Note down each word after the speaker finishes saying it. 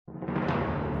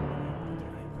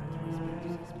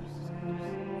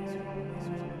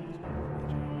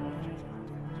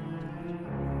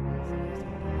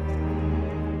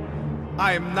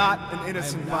I am not an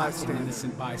innocent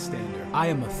bystander. I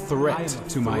am a threat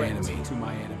to my enemy.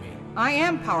 I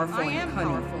am powerful and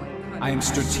cunning. I am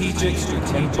strategic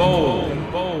and bold.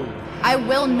 I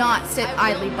will not sit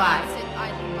idly by.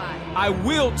 I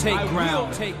will take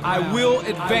ground. I will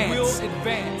advance.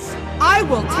 I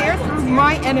will tear through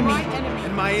my enemy.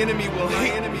 And my enemy will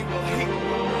hate.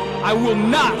 I will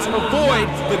not avoid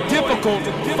the difficult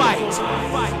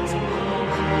fight.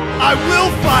 I will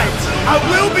fight. I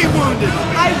will be wounded.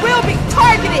 I will be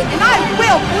targeted and I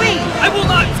will bleed. I will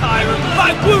not tire.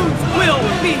 My wounds will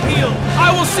be healed. I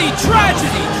will see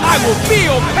tragedy. I will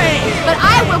feel pain. But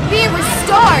I will be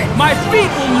restored. My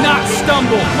feet will not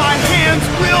stumble. My hands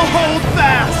will hold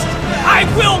fast. I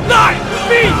will not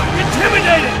be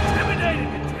intimidated.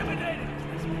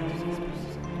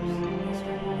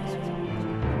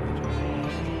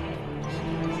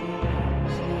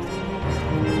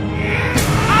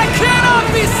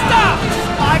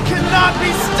 I cannot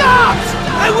be stopped!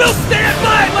 I will stand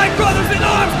by my brothers in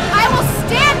arms! I will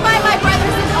stand by my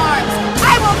brothers in arms!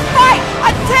 I will fight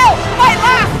until my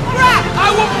last breath! I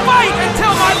will fight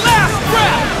until my last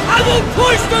breath! I will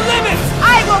push the limits!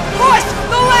 I will push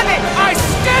the limits! I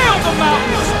scale the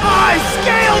mountains! I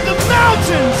scale the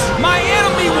mountains! My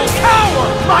enemy will cower!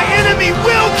 My enemy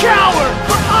will cower!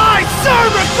 For I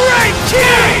serve a great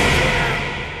king!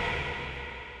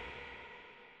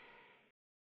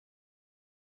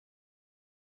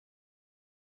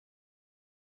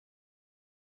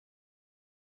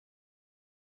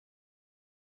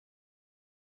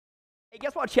 Hey,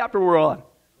 guess what chapter we're on?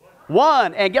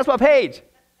 1. And guess what page?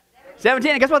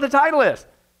 17. And guess what the title is?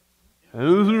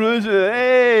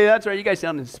 Hey, that's right. You guys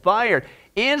sound inspired.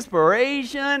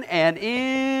 Inspiration and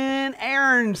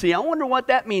inerrancy. I wonder what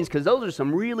that means, because those are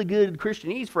some really good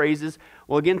Christianese phrases.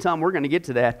 Well, again, Tom, we're going to get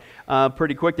to that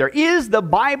pretty quick there. Is the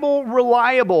Bible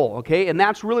reliable? Okay, and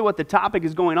that's really what the topic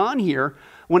is going on here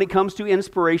when it comes to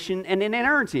inspiration and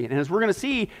inerrancy. And as we're going to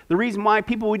see, the reason why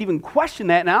people would even question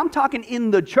that, and I'm talking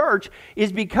in the church,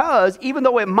 is because even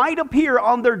though it might appear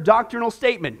on their doctrinal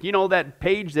statement, you know, that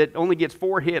page that only gets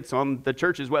 4 hits on the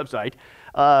church's website,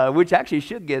 which actually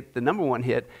should get the #1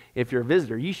 hit if you're a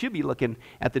visitor. You should be looking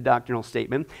at the doctrinal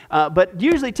statement. But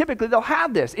usually, typically, they'll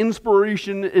have this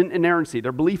inspiration and inerrancy,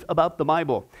 their belief about the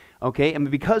Bible. Okay, and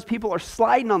because people are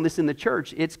sliding on this in the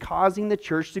church, it's causing the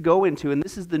church to go into, and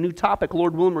this is the new topic,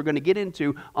 Lord willing, we're going to get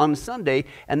into on Sunday,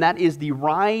 and that is the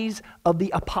rise of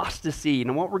the apostasy.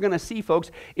 And what we're going to see,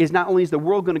 folks, is not only is the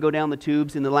world going to go down the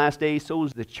tubes in the last days, so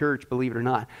is the church, believe it or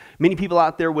not. Many people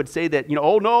out there would say that, you know,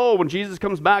 oh no, when Jesus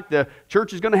comes back, the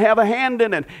church is going to have a hand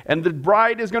in it, and the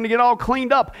bride is going to get all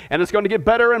cleaned up, and it's going to get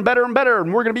better and better and better,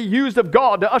 and we're going to be used of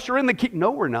God to usher in the kingdom. No,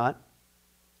 we're not.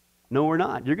 No, we're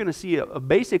not. You're going to see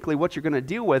basically what you're going to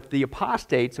deal with, the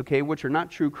apostates, okay, which are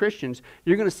not true Christians.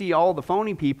 You're going to see all the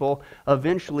phony people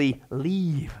eventually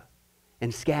leave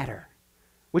and scatter,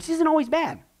 which isn't always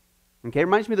bad. Okay, it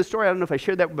reminds me of the story. I don't know if I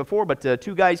shared that before, but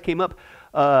 2 guys came up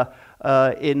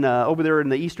over there in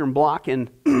the Eastern Bloc, and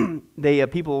they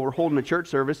people were holding a church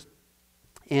service,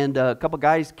 and a couple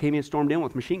guys came in, stormed in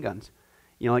with machine guns.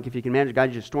 You know, like if you can imagine,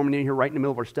 guys just storming in here right in the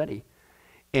middle of our study.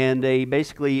 And they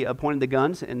basically pointed the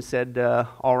guns and said,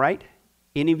 all right,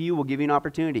 any of you will give you an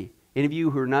opportunity. Any of you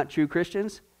who are not true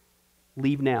Christians,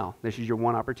 leave now. This is your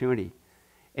one opportunity.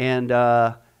 And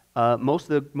most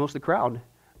of the crowd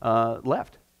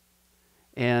left.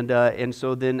 And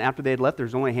so then after they had left,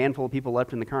 there's only a handful of people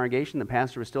left in the congregation. The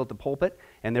pastor was still at the pulpit,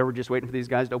 and they were just waiting for these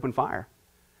guys to open fire.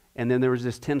 And then there was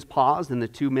this tense pause, and the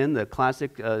 2 men, the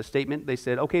classic statement, they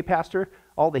said, okay, pastor,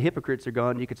 all the hypocrites are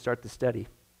gone. You could start the study.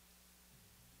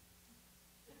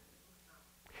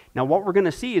 Now, what we're going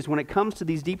to see is when it comes to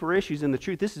these deeper issues in the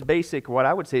truth, this is basic, what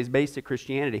I would say is basic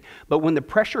Christianity. But when the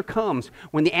pressure comes,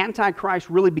 when the Antichrist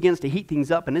really begins to heat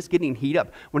things up, and it's getting heat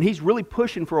up, when he's really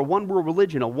pushing for a one-world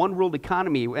religion, a one-world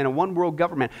economy, and a one-world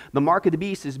government, the mark of the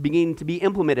beast is beginning to be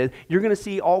implemented, you're going to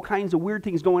see all kinds of weird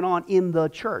things going on in the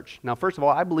church. Now, first of all,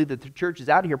 I believe that the church is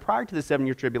out of here prior to the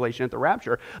 7-year tribulation at the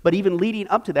rapture, but even leading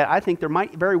up to that, I think there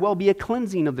might very well be a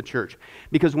cleansing of the church.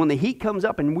 Because when the heat comes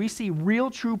up and we see real,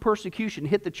 true persecution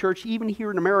hit the church, even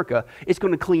here in America, it's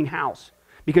going to clean house.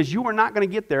 Because you are not going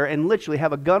to get there and literally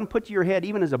have a gun put to your head,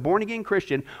 even as a born-again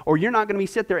Christian, or you're not going to be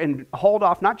sit there and hauled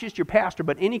off, not just your pastor,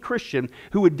 but any Christian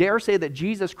who would dare say that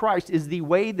Jesus Christ is the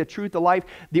way, the truth, the life,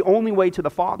 the only way to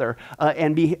the Father,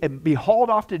 and be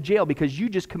hauled off to jail because you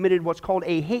just committed what's called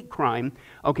a hate crime.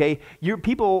 Okay,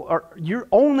 you're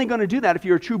only going to do that if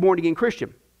you're a true born-again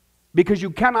Christian, because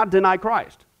you cannot deny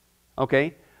Christ.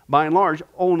 Okay. By and large,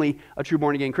 only a true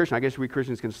born-again Christian. I guess we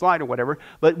Christians can slide or whatever.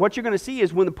 But what you're going to see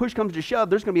is when the push comes to shove,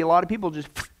 there's going to be a lot of people just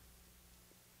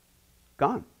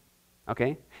gone.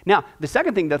 Okay? Now, the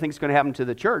second thing that I think is going to happen to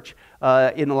the church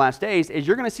in the last days is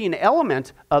you're going to see an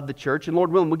element of the church, and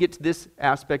Lord willing, we'll get to this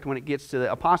aspect when it gets to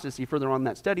the apostasy further on in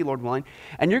that study, Lord willing,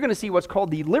 and you're going to see what's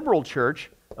called the liberal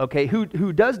church, okay,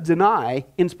 who does deny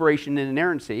inspiration and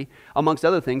inerrancy, amongst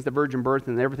other things, the virgin birth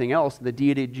and everything else, the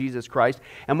deity of Jesus Christ.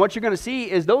 And what you're going to see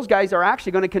is those guys are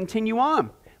actually going to continue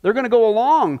on. They're going to go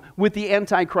along with the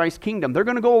Antichrist kingdom. They're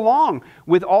going to go along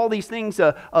with all these things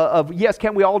of, yes,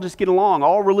 can't we all just get along?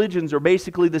 All religions are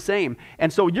basically the same.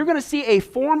 And so you're going to see a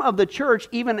form of the church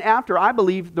even after, I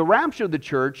believe, the rapture of the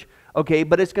church, okay,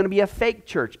 but it's going to be a fake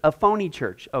church, a phony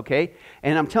church, okay?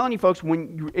 And I'm telling you, folks,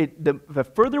 the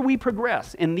further we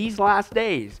progress in these last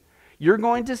days, you're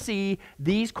going to see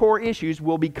these core issues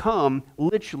will become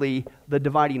literally the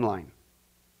dividing line.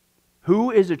 Who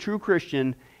is a true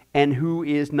Christian and who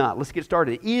is not? Let's get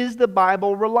started. Is the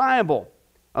Bible reliable?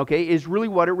 Okay, is really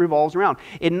what it revolves around.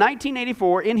 In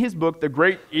 1984, in his book, The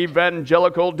Great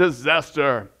Evangelical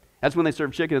Disaster, that's when they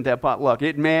served chicken at that potluck.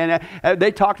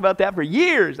 They talked about that for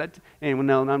years. Anyone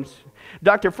know?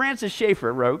 Dr. Francis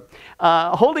Schaeffer wrote,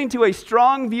 holding to a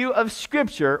strong view of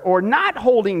Scripture or not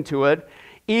holding to it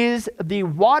is the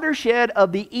watershed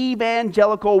of the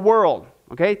evangelical world.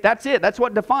 Okay, that's it. That's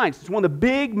what defines. It's one of the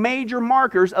big major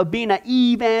markers of being an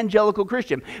evangelical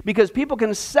Christian. Because people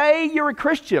can say you're a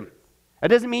Christian. That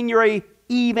doesn't mean you're an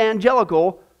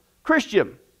evangelical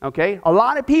Christian. Okay, a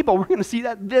lot of people, we're going to see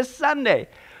that this Sunday,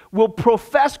 will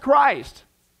profess Christ.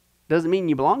 Doesn't mean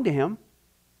you belong to Him.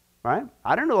 Right?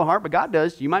 I don't know the heart, but God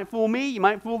does. You might fool me, you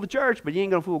might fool the church, but you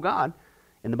ain't going to fool God.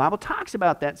 And the Bible talks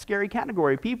about that scary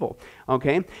category of people,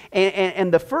 okay?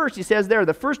 And the first, he says there,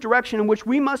 the first direction in which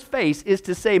we must face is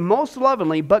to say most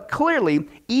lovingly, but clearly,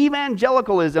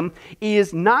 evangelicalism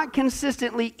is not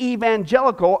consistently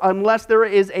evangelical unless there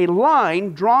is a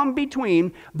line drawn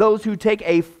between those who take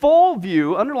a full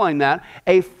view, underline that,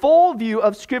 a full view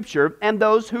of Scripture and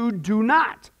those who do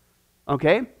not,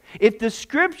 okay? If the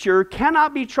Scripture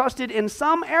cannot be trusted in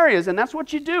some areas, and that's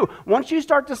what you do, once you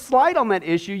start to slide on that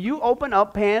issue, you open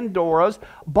up Pandora's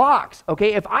box,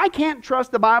 okay? If I can't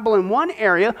trust the Bible in one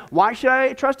area, why should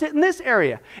I trust it in this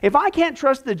area? If I can't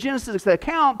trust the Genesis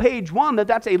account, page 1,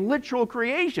 that's a literal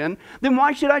creation, then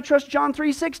why should I trust John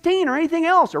 3:16 or anything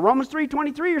else, or Romans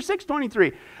 3:23 or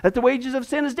 6:23, that the wages of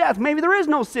sin is death? Maybe there is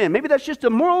no sin. Maybe that's just a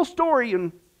moral story,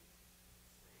 and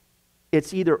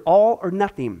it's either all or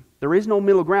nothing. There is no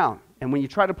middle ground. And when you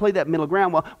try to play that middle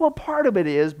ground, well, part of it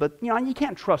is, but you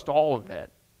can't trust all of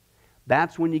it.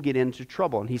 That's when you get into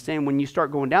trouble. And he's saying when you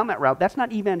start going down that route, that's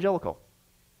not evangelical.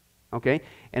 Okay?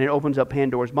 And it opens up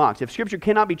Pandora's box. If Scripture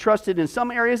cannot be trusted in some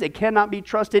areas, it cannot be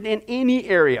trusted in any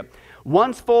area.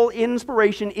 Once full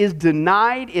inspiration is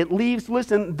denied, it leaves,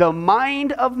 listen, the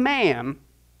mind of man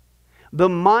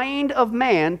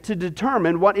to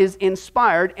determine what is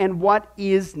inspired and what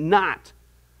is not.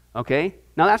 Okay?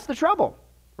 Now that's the trouble,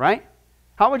 right?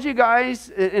 How would you guys,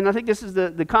 and I think this is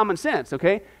the common sense,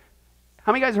 okay?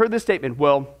 How many guys heard this statement?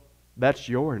 Well, that's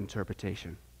your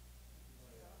interpretation.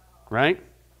 Right?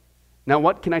 Now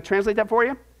what, can I translate that for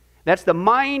you? That's the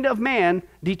mind of man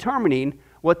determining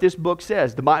what this book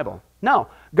says, the Bible. No,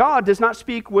 God does not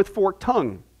speak with forked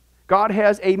tongue. God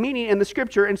has a meaning in the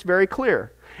Scripture, and it's very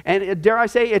clear. And dare I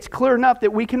say, it's clear enough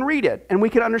that we can read it and we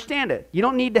can understand it. You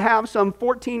don't need to have some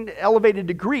 14 elevated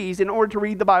degrees in order to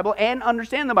read the Bible and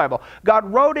understand the Bible.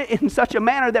 God wrote it in such a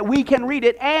manner that we can read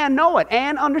it and know it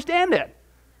and understand it.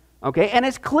 Okay? And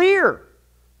it's clear.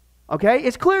 Okay?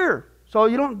 It's clear. So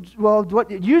you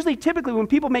don't, usually typically when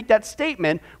people make that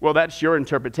statement, well, that's your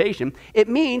interpretation, it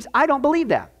means I don't believe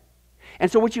that. And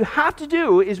so what you have to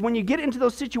do is when you get into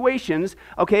those situations,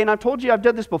 okay, and I've told you I've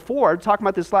done this before, I was talking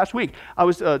about this last week. I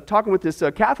was talking with this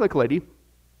Catholic lady,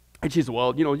 and she said,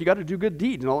 well, you got to do good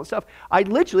deeds and all that stuff. I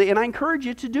encourage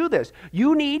you to do this.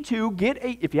 You need to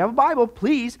if you have a Bible,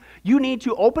 please, you need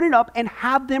to open it up and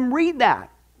have them read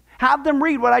that. Have them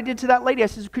read what I did to that lady. I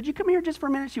said, could you come here just for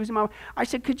a minute? She was in my, I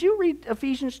said, could you read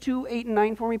Ephesians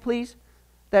 2:8-9 for me, please?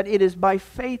 That it is by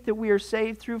faith that we are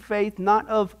saved through faith, not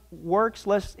of works,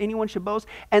 lest anyone should boast.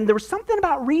 And there was something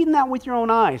about reading that with your own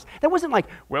eyes. That wasn't like,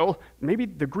 well, maybe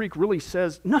the Greek really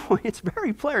says, no, it's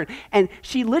very clear. And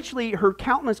she literally, her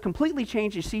countenance completely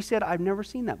changed, and she said, I've never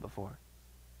seen that before.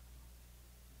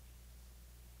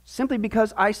 Simply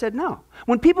because I said no.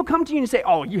 When people come to you and say,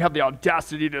 oh, you have the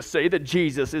audacity to say that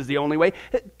Jesus is the only way.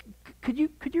 Could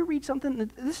you read something?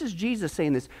 This is Jesus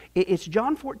saying this. It's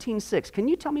John 14:6. Can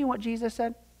you tell me what Jesus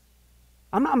said?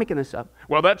 I'm not making this up.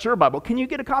 Well, that's your Bible. Can you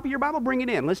get a copy of your Bible? Bring it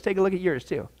in. Let's take a look at yours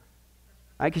too.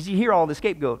 Because you hear all the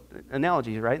scapegoat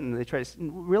analogies, right? And they try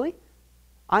to, really?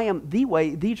 I am the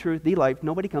way, the truth, the life.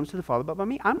 Nobody comes to the Father but by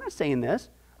me. I'm not saying this.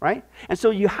 right? And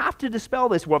so you have to dispel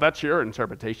this. Well, that's your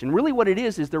interpretation. Really what it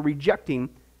is they're rejecting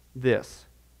this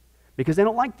because they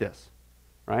don't like this,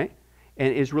 right?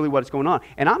 And is really what's going on.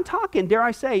 And I'm talking, dare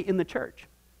I say, in the church,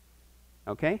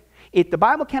 okay? If the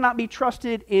Bible cannot be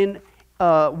trusted in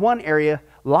one area,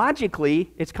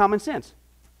 logically, it's common sense.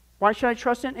 Why should I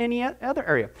trust it in any other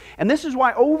area? And this is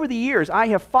why over the years I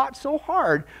have fought so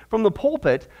hard from the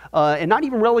pulpit, and not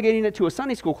even relegating it to a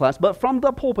Sunday school class, but from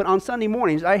the pulpit on Sunday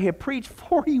mornings, I have preached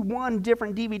 41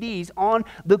 different DVDs on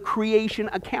the creation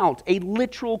account, a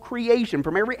literal creation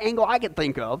from every angle I could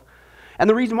think of. And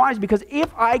the reason why is because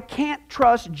if I can't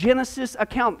trust Genesis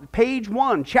account, page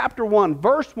 1, chapter 1,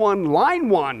 verse 1, line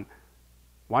 1,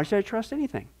 why should I trust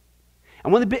anything?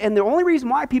 And the only reason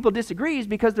why people disagree is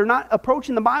because they're not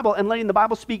approaching the Bible and letting the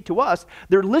Bible speak to us.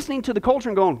 They're listening to the culture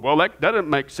and going, well, that doesn't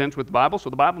make sense with the Bible, so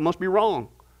the Bible must be wrong.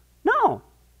 No.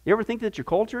 You ever think that your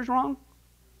culture is wrong?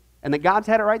 And that God's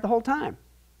had it right the whole time,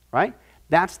 right?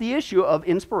 That's the issue of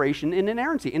inspiration and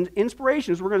inerrancy.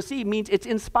 Inspiration, as we're going to see, means it's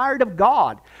inspired of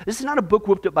God. This is not a book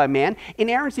whipped up by man.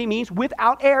 Inerrancy means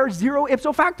without error, zero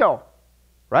ipso facto,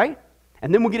 right?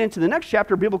 And then we'll get into the next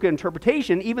chapter, biblical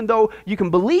interpretation. Even though you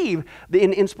can believe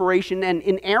in inspiration and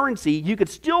inerrancy, you could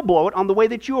still blow it on the way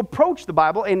that you approach the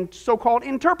Bible and so-called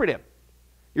interpret it.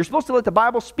 You're supposed to let the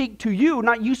Bible speak to you,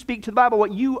 not you speak to the Bible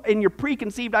what you and your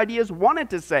preconceived ideas want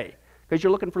it to say, because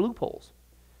you're looking for loopholes.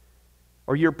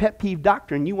 Or your pet peeve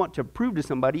doctrine you want to prove to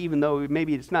somebody, even though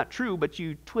maybe it's not true, but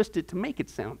you twist it to make it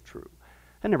sound true.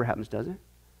 That never happens, does it?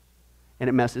 And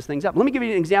it messes things up. Let me give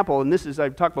you an example, and this is,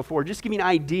 I've talked before, just give you an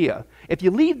idea. If you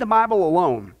leave the Bible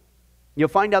alone, you'll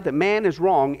find out that man is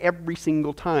wrong every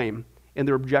single time in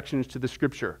their objections to the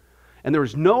Scripture. And there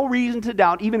is no reason to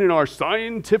doubt, even in our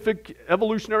scientific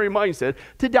evolutionary mindset,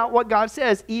 to doubt what God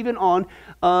says, even on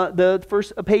the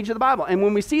first page of the Bible. And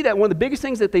when we see that, one of the biggest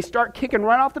things that they start kicking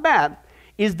right off the bat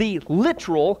is the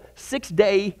literal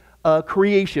 6-day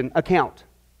creation account.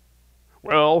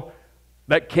 Well,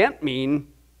 that can't mean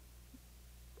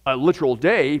a literal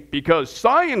day, because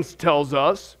science tells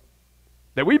us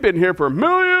that we've been here for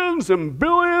millions and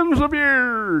billions of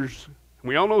years.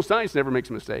 We all know science never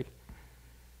makes a mistake.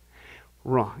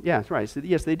 Wrong. Yeah, that's right. So,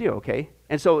 yes, they do, okay?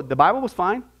 And so the Bible was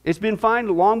fine. It's been fine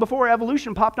long before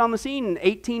evolution popped on the scene in the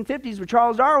 1850s with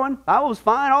Charles Darwin. The Bible was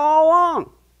fine all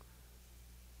along.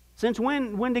 Since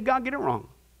when did God get it wrong?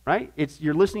 Right?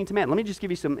 You're listening to man. Let me just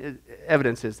give you some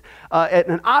evidences.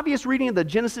 An obvious reading of the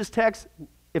Genesis text,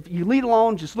 if you leave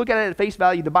alone, just look at it at face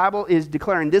value, the Bible is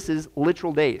declaring this is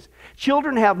literal days.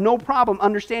 Children have no problem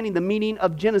understanding the meaning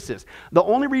of Genesis. The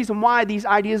only reason why these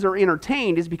ideas are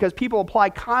entertained is because people apply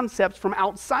concepts from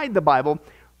outside the Bible,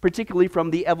 particularly from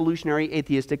the evolutionary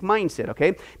atheistic mindset,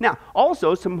 okay? Now,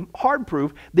 also, some hard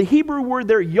proof, the Hebrew word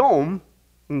there, yom,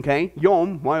 okay,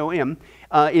 yom, Y-O-M,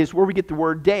 is where we get the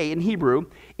word day in Hebrew.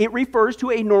 It refers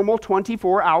to a normal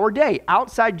 24-hour day.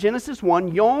 Outside Genesis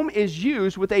 1, yom is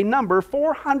used with a number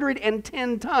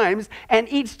 410 times, and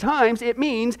each time it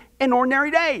means an ordinary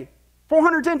day.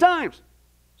 410 times.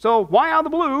 So why out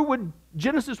of the blue would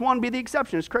Genesis 1 be the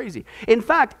exception? It's crazy. In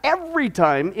fact, every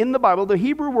time in the Bible the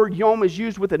Hebrew word yom is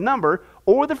used with a number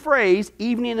or the phrase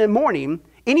evening and morning,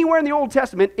 anywhere in the Old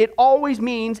Testament, it always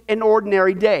means an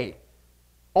ordinary day.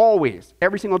 Always,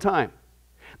 every single time.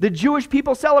 The Jewish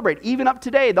people celebrate, even up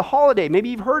today, the holiday. Maybe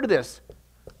you've heard of this.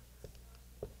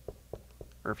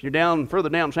 Or if you're further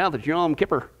down south, it's Yom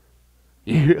Kippur.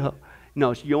 Yeah.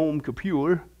 No, it's Yom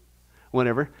Kippur.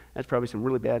 Whatever. That's probably some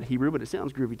really bad Hebrew, but it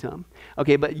sounds groovy, Tom.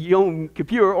 Okay, but Yom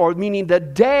Kippur, or meaning the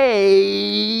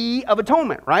Day of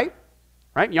Atonement, right?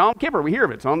 Right? Yom Kippur, we hear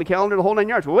of it. It's on the calendar, the whole 9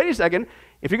 yards. Well, wait a second.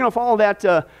 If you're going to follow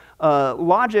that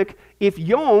logic, if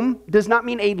Yom does not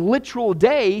mean a literal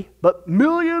day, but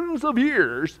millions of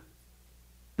years,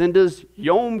 then does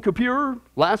Yom Kippur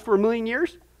last for 1,000,000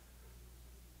 years?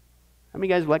 How many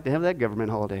guys would like to have that government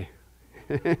holiday?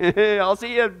 I'll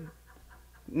see you.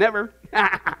 Never.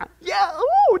 Yeah,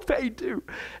 oh, it's paid too.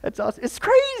 That's awesome. It's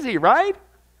crazy, right?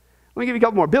 Let me give you a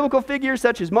couple more. Biblical figures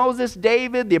such as Moses,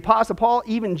 David, the Apostle Paul,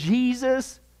 even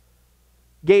Jesus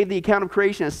gave the account of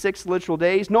creation as 6 literal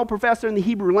days. No professor in the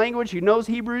Hebrew language who knows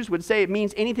Hebrews would say it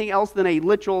means anything else than a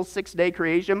literal 6-day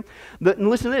creation. And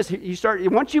listen to this.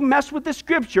 Once you mess with the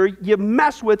Scripture, you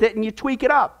mess with it and you tweak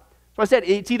it up. So I said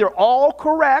it's either all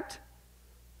correct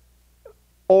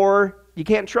or you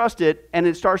can't trust it and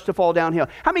it starts to fall downhill.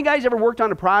 How many guys ever worked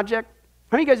on a project?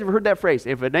 How many guys ever heard that phrase?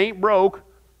 If it ain't broke,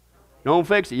 don't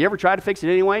fix it. You ever try to fix it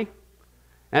anyway?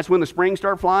 That's when the springs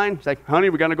start flying. It's like,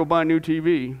 honey, we got to go buy a new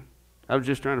TV. I was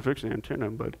just trying to fix the antenna,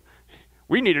 but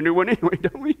we need a new one anyway,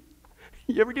 don't we?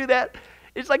 You ever do that?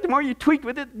 It's like the more you tweak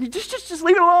with it, you just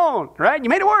leave it alone, right? You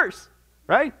made it worse,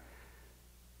 right?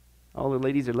 All the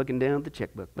ladies are looking down at the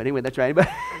checkbook. But anyway, that's right.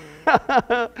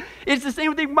 It's the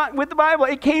same thing with the Bible.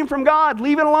 It came from God.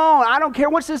 Leave it alone. I don't care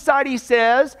what society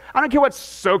says. I don't care what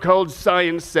so-called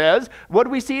science says. What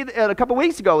did we see a couple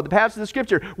weeks ago with the passage of the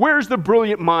Scripture? Where's the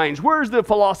brilliant minds? Where's the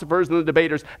philosophers and the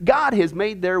debaters? God has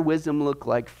made their wisdom look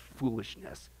like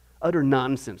foolishness. Utter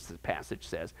nonsense, the passage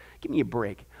says. Give me a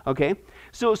break, okay?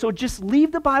 So just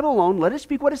leave the Bible alone. Let it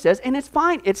speak what it says, and it's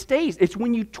fine. It stays. It's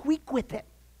when you tweak with it.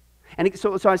 And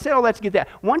so I said all that to get that.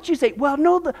 Once you say, well,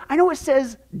 no, I know it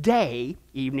says day,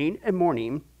 evening, and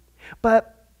morning,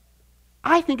 but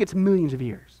I think it's millions of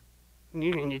years. And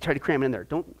you try to cram it in there.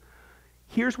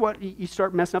 Here's what you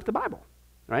start messing up the Bible,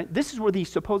 right? This is where these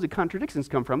supposed contradictions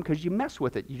come from because you mess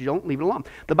with it. You don't leave it alone.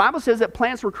 The Bible says that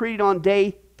plants were created on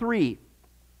day 3.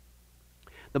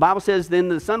 The Bible says then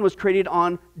the sun was created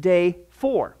on day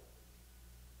 4.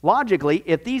 Logically,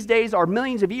 if these days are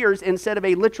millions of years instead of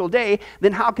a literal day,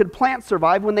 then how could plants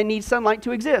survive when they need sunlight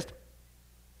to exist?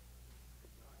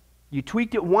 You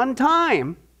tweaked it one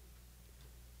time,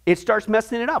 it starts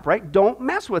messing it up, right? Don't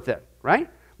mess with it, right?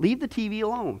 Leave the TV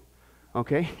alone,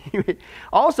 okay?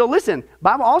 Also, listen,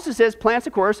 Bible also says plants,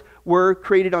 of course, were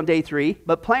created on day 3,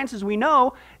 but plants, as we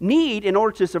know, need, in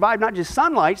order to survive, not just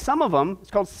sunlight, some of them,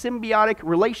 it's called symbiotic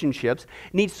relationships,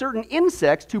 need certain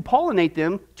insects to pollinate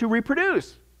them to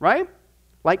reproduce. Right?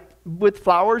 Like with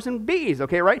flowers and bees,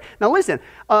 okay, right? Now listen,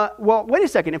 well, wait a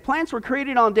second. If plants were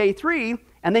created on day 3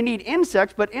 and they need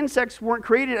insects, but insects weren't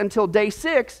created until day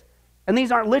 6, and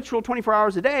these aren't literal 24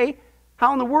 hours a day,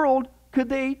 how in the world could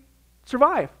they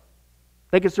survive?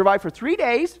 They could survive for 3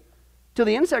 days till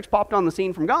the insects popped on the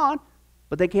scene from God,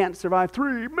 but they can't survive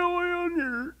 3 million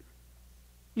years.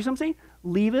 You see what I'm saying?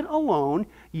 Leave it alone.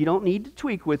 You don't need to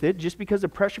tweak with it just because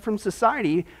of pressure from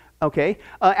society. Okay,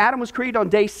 Adam was created on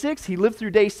day 6. He lived through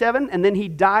day 7, and then he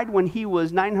died when he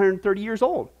was 930 years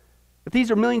old. If these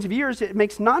are millions of years, it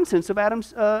makes nonsense of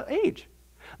Adam's age.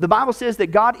 The Bible says that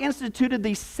God instituted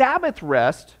the Sabbath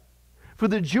rest for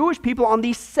the Jewish people on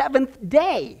the 7th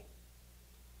day.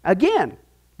 Again,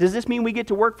 does this mean we get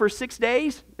to work for 6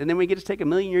 days, and then we get to take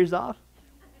 1,000,000 years off?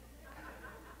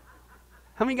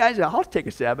 How many guys say, I'll take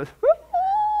a Sabbath?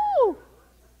 Woo-hoo!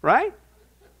 Right?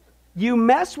 You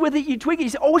mess with it, you tweak it, you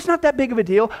say, oh, it's not that big of a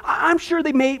deal. I'm sure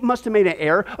they must have made an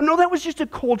error. Oh, no, that was just a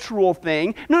cultural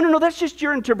thing. No, that's just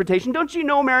your interpretation. Don't you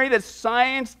know, Mary, that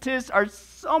scientists are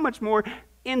so much more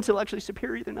intellectually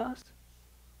superior than us?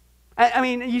 I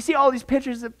mean, you see all these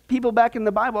pictures of people back in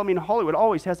the Bible. I mean, Hollywood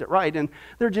always has it right, and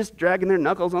they're just dragging their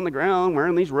knuckles on the ground,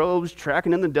 wearing these robes,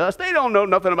 tracking in the dust. They don't know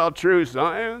nothing about true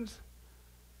science.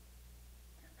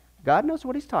 God knows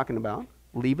what he's talking about.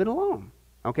 Leave it alone.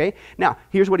 Okay? Now,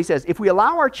 here's what he says. If we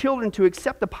allow our children to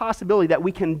accept the possibility that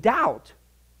we can doubt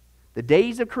the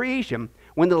days of creation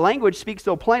when the language speaks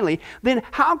so plainly, then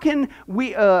how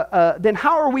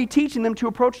are we teaching them to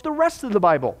approach the rest of the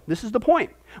Bible? This is the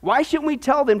point. Why shouldn't we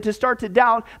tell them to start to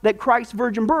doubt that Christ's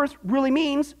virgin birth really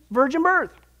means virgin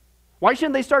birth? Why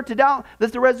shouldn't they start to doubt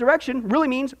that the resurrection really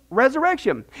means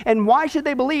resurrection? And why should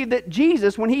they believe that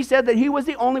Jesus, when he said that he was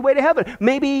the only way to heaven,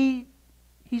 maybe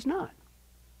he's not?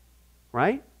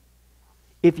 Right?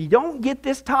 If you don't get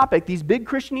this topic, these big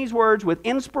Christianese words with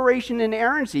inspiration and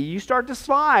inerrancy, you start to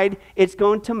slide, it's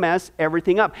going to mess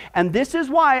everything up. And this is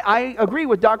why I agree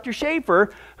with Dr.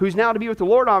 Schaefer, who's now to be with the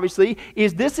Lord, obviously,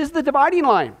 this is the dividing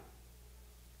line.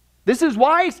 This is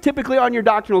why it's typically on your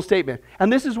doctrinal statement.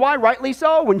 And this is why, rightly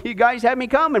so, when you guys have me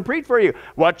come and preach for you,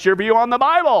 what's your view on the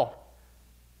Bible?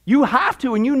 You have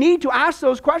to and you need to ask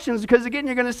those questions because, again,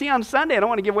 you're going to see on Sunday, I don't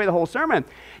want to give away the whole sermon,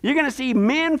 you're going to see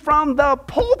men from the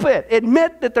pulpit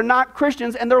admit that they're not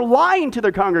Christians and they're lying to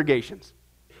their congregations.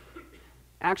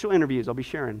 Actual interviews I'll be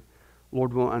sharing,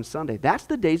 Lord willing, on Sunday. That's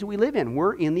the days that we live in.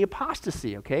 We're in the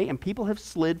apostasy, okay? And people have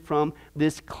slid from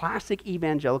this classic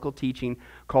evangelical teaching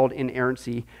called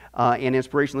inerrancy and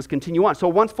inspiration. Let's continue on. So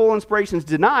once full inspiration is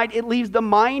denied, it leaves the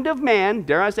mind of man,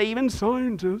 dare I say even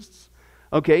scientists,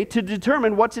 okay, to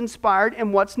determine what's inspired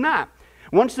and what's not.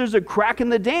 Once there's a crack in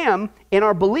the dam in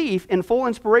our belief in full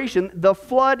inspiration, the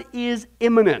flood is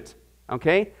imminent,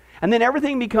 okay? And then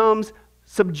everything becomes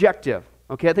subjective,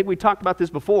 okay? I think we talked about this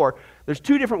before. There's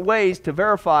 2 different ways to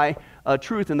verify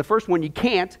truth, and the first one you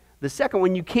can't, the second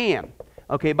one you can,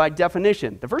 okay, by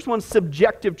definition. The first one's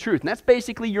subjective truth, and that's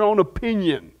basically your own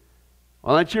opinion.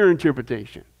 Well, that's your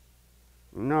interpretation.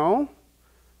 No.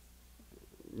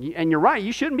 And you're right,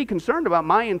 you shouldn't be concerned about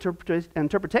my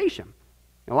interpretation.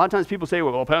 A lot of times people say,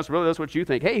 well, Pastor, really, that's what you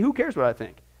think. Hey, who cares what I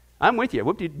think? I'm with you.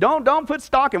 Don't put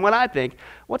stock in what I think.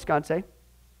 What's God say?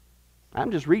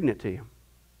 I'm just reading it to you.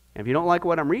 And if you don't like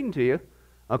what I'm reading to you,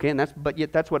 okay, but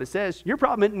yet that's what it says, your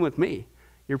problem isn't with me.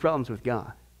 Your problem's with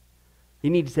God. You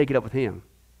need to take it up with him.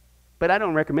 But I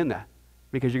don't recommend that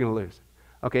because you're going to lose.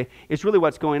 Okay, it's really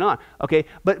what's going on. Okay,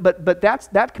 but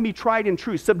that can be tried and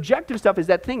true. Subjective stuff is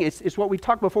that thing. It's what we've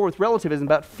talked before with relativism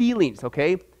about feelings.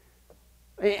 Okay,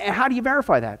 and how do you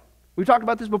verify that? We've talked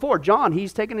about this before. John,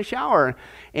 he's taking a shower,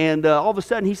 and all of a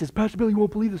sudden he says, "Pastor Bill, you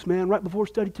won't believe this, man. Right before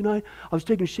study tonight, I was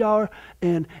taking a shower,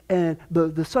 and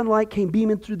the sunlight came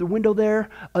beaming through the window there,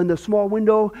 in the small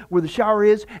window where the shower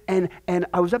is, and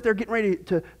I was up there getting ready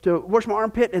to wash my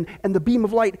armpit, and the beam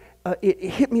of light, it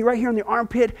hit me right here in the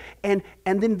armpit, and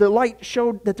then the light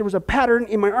showed that there was a pattern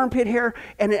in my armpit hair,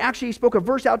 and it actually spoke a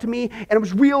verse out to me, and it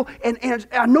was real, and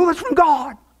I know that's from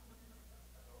God."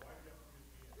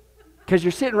 Because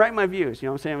you're sitting right in my views, you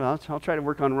know what I'm saying? Well, I'll try to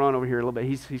work on Ron over here a little bit.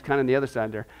 He's kind of on the other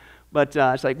side there. But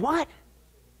it's like, what?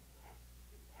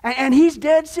 And he's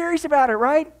dead serious about it,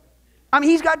 right? I mean,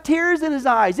 he's got tears in his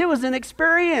eyes. It was an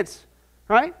experience,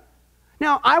 right?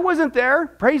 Now, I wasn't there.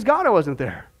 Praise God I wasn't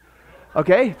there.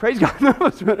 Okay? Praise God I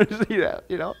wasn't there to see that,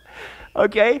 you know?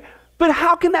 Okay? But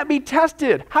how can that be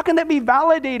tested? How can that be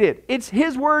validated? It's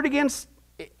his word against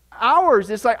ours.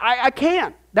 It's like, I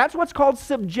can't. That's what's called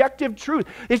subjective truth.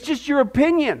 It's just your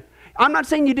opinion. I'm not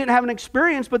saying you didn't have an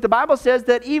experience, but the Bible says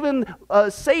that even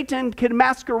Satan can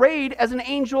masquerade as an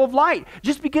angel of light.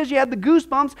 Just because you had the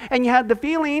goosebumps and you had the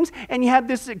feelings and you had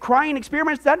this crying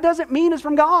experience, that doesn't mean it's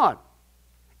from God.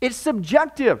 It's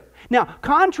subjective. Now,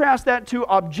 contrast that to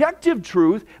objective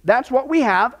truth. That's what we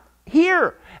have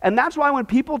here. And that's why when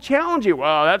people challenge you,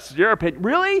 well, that's your opinion.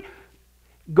 Really?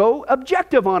 Go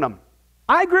objective on them.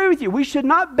 I agree with you. We should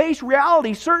not base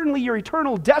reality, certainly your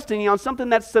eternal destiny, on something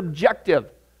that's subjective.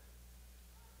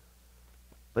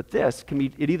 But this can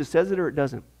be, it either says it or it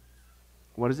doesn't.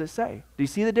 What does it say? Do you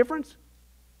see the difference?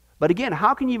 But again,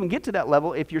 how can you even get to that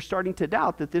level if you're starting to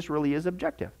doubt that this really is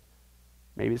objective?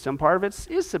 Maybe some part of it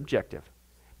is subjective.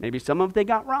 Maybe some of it they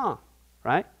got wrong,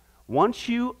 right? Once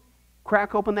you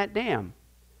crack open that dam,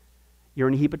 you're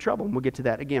in a heap of trouble. And we'll get to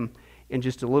that again in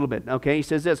just a little bit. Okay, he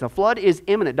says this, a flood is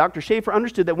imminent. Dr. Schaefer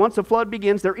understood that once a flood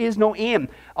begins, there is no end.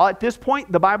 At this point,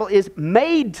 the Bible is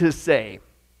made to say,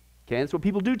 okay, that's what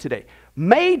people do today,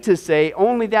 made to say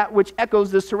only that which echoes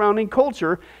the surrounding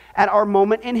culture at our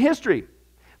moment in history.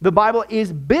 The Bible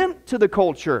is bent to the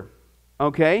culture,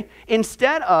 okay,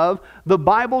 instead of the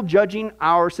Bible judging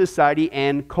our society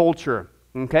and culture,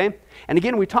 okay? And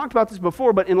again, we talked about this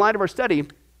before, but in light of our study,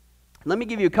 let me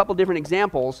give you a couple different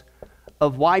examples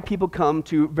of why people come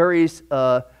to various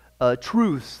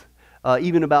truths,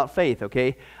 even about faith,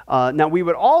 okay? Now, we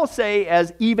would all say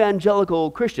as evangelical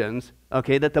Christians,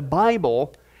 okay, that the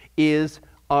Bible is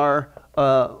our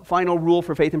final rule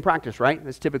for faith and practice, right?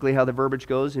 That's typically how the verbiage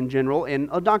goes in general in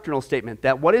a doctrinal statement.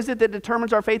 That what is it that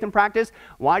determines our faith and practice?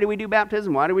 Why do we do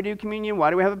baptism? Why do we do communion?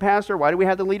 Why do we have a pastor? Why do we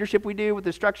have the leadership we do with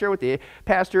the structure, with the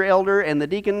pastor, elder, and the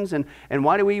deacons? And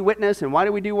why do we witness? And why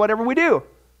do we do whatever we do?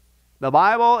 The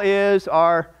Bible is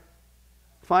our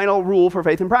final rule for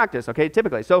faith and practice, okay,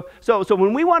 typically. So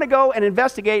when we want to go and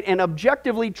investigate and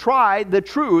objectively try the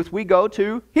truth, we go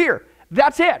to here.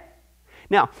 That's it.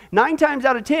 Now, 9 times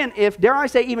out of 10, if, dare I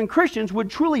say, even Christians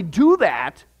would truly do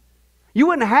that, you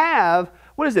wouldn't have,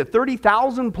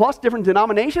 30,000 plus different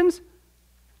denominations?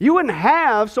 You wouldn't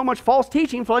have so much false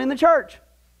teaching flooding the church.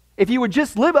 If you would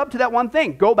just live up to that one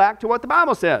thing, go back to what the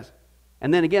Bible says.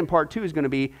 And then again, part 2 is going to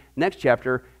be next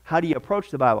chapter, how do you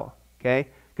approach the Bible, okay?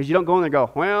 Because you don't go in there and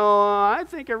go, well, I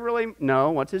think it really,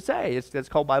 no, what's it say? That's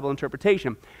called Bible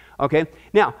interpretation, okay?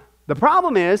 Now, the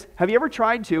problem is, have you ever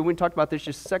tried to, we talked about this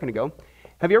just a second ago,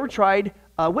 have you ever tried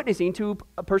witnessing to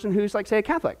a person who's like, say, a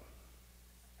Catholic?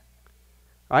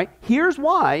 All right? Here's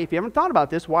why, if you haven't thought about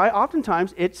this, why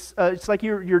oftentimes it's like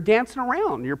you're dancing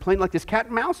around. You're playing like this cat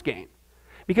and mouse game.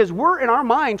 Because we're in our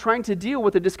mind trying to deal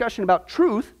with a discussion about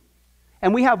truth,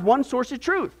 and we have one source of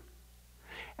truth.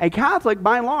 A Catholic,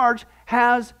 by and large,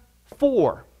 has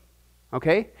 4.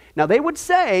 Okay? Now, they would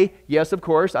say, yes, of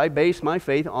course, I base my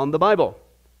faith on the Bible.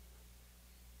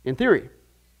 In theory.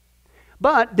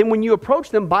 But then when you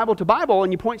approach them Bible to Bible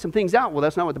and you point some things out, well,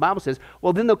 that's not what the Bible says.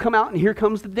 Well, then they'll come out and here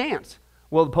comes the dance.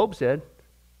 Well, the Pope said,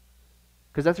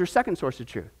 because that's their second source of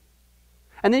truth.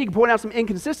 And then you can point out some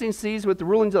inconsistencies with the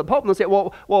rulings of the Pope, and they'll say,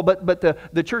 but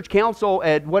the church council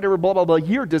at whatever blah, blah, blah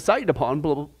year decided upon,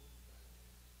 blah, blah.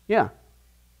 Yeah.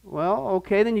 Well,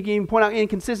 okay, then you can even point out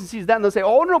inconsistencies of that, and they'll say,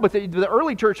 oh, no, but the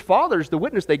early church fathers, the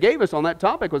witness they gave us on that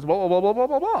topic was blah, blah, blah, blah, blah,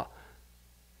 blah, blah.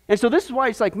 And so this is why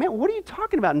it's like, man, what are you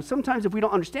talking about? And sometimes if we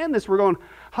don't understand this, we're going,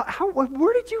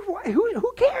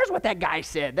 who cares what that guy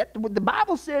said? That what the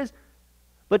Bible says.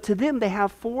 But to them, they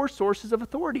have 4 sources of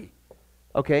authority.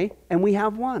 Okay? And we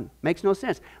have one. Makes no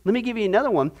sense. Let me give you another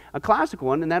one, a classic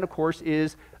one, and that, of course,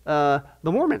 is the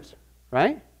Mormons.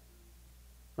 Right?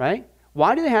 Right?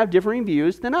 Why do they have differing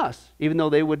views than us, even though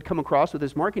they would come across with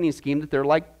this marketing scheme that they're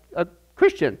like a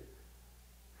Christian?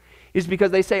 It's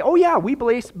because they say, oh yeah, we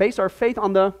base our faith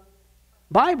on the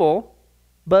Bible,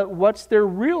 but what's their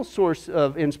real source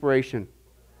of inspiration?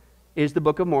 Is the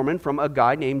Book of Mormon from a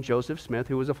guy named Joseph Smith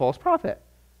who was a false prophet.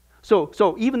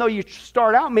 So even though you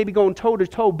start out maybe going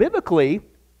toe-to-toe biblically,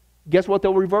 guess what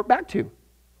they'll revert back to?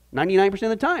 99% of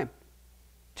the time.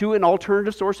 To an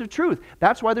alternative source of truth.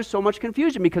 That's why there's so much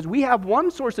confusion, because we have one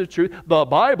source of truth, the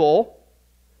Bible.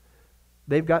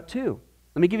 They've got two.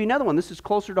 Let me give you another one. This is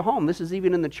closer to home. This is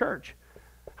even in the church.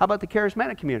 How about the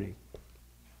charismatic community?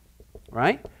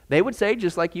 Right? They would say,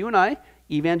 just like you and I,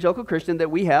 evangelical Christian,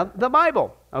 that we have the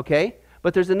Bible. Okay?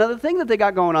 But there's another thing that they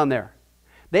got going on there.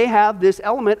 They have this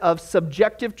element of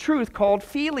subjective truth called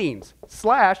feelings /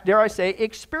 dare I say,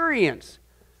 experience.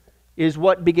 Is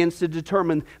what begins to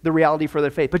determine the reality for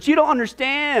their faith. But you don't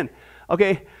understand.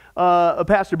 Okay,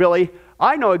 Pastor Billy,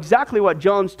 I know exactly what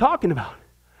John's talking about.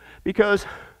 Because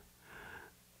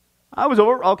I was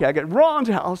over, I got Ron's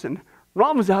house, and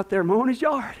Ron was out there mowing his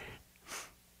yard.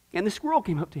 And the squirrel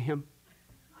came up to him.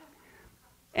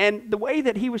 And the way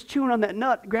that he was chewing on that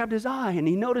nut grabbed his eye, and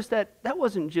he noticed that that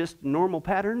wasn't just normal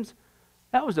patterns.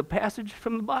 That was a passage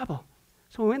from the Bible.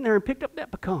 So he went there and picked up that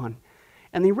pecan,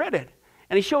 and he read it.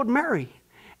 And he showed Mary.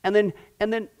 And then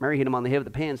Mary hit him on the head with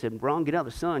the pan and said, Ron, get out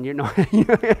of the sun.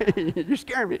 You're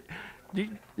scaring me.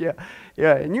 Yeah.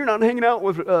 And you're not hanging out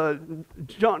with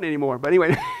John anymore. But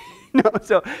anyway,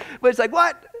 but it's like,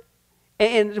 what?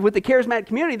 And with the charismatic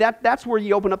community, that's where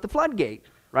you open up the floodgate,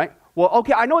 right? Well,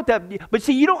 okay, I know what that, but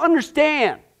see, you don't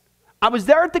understand. I was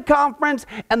there at the conference,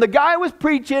 and the guy was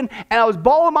preaching, and I was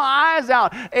bawling my eyes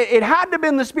out. It had to have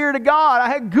been the Spirit of God. I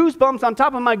had goosebumps on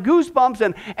top of my goosebumps,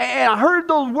 and I heard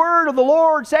the word of the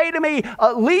Lord say to me,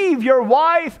 leave your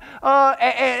wife,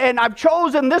 and I've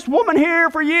chosen this woman here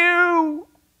for you.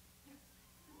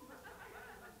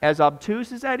 As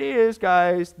obtuse as that is,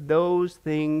 guys, those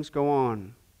things go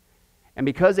on. And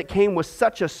because it came with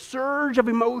such a surge of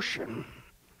emotion,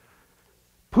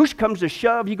 push comes to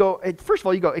shove, you go, first of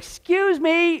all, you go, excuse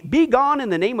me, be gone in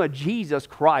the name of Jesus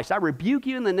Christ. I rebuke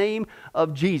you in the name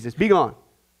of Jesus. Be gone.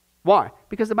 Why?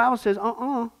 Because the Bible says,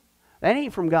 that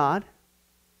ain't from God.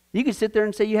 You can sit there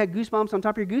and say you had goosebumps on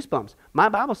top of your goosebumps. My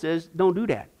Bible says, don't do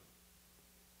that.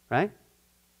 Right?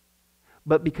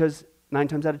 But because 9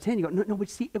 times out of 10, you go, no, but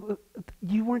see,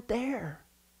 you weren't there.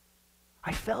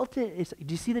 I felt it.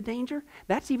 Do you see the danger?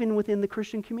 That's even within the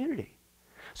Christian community.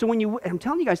 So I'm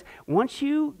telling you guys, once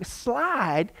you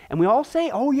slide, and we all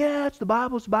say, oh yeah, it's the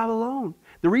Bible alone.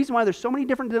 The reason why there's so many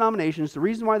different denominations, the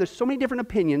reason why there's so many different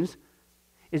opinions,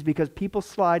 is because people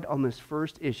slide on this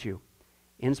first issue,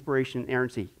 inspiration and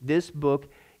inerrancy. This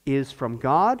book is from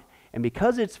God, and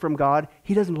because it's from God,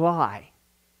 He doesn't lie.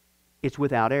 It's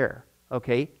without error.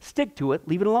 Okay? Stick to it,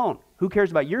 leave it alone. Who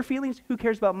cares about your feelings? Who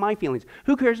cares about my feelings?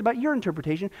 Who cares about your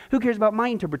interpretation? Who cares about my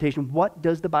interpretation? What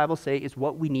does the Bible say is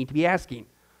what we need to be asking.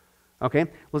 Okay,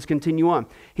 let's continue on.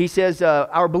 He says,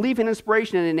 our belief in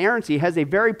inspiration and inerrancy has a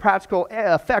very practical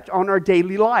effect on our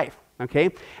daily life. Okay,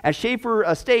 as Schaeffer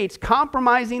states,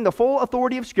 compromising the full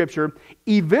authority of Scripture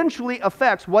eventually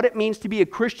affects what it means to be a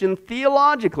Christian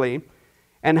theologically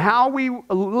and how we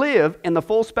live in the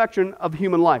full spectrum of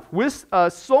human life. With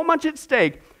so much at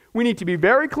stake, we need to be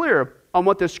very clear on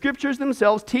what the Scriptures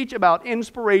themselves teach about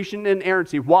inspiration and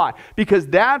inerrancy. Why? Because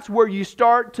that's where you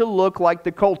start to look like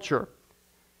the culture.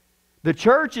 The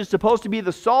church is supposed to be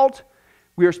the salt.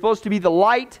 We are supposed to be the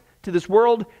light to this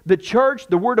world. The church,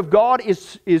 the Word of God,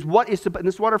 is what is, and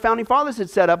this is what our founding fathers had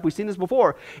set up, we've seen this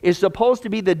before, is supposed to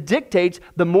be the dictates,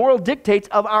 the moral dictates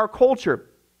of our culture.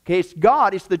 Okay, it's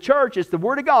God, it's the church, it's the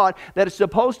Word of God that is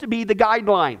supposed to be the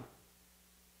guideline.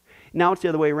 Now it's the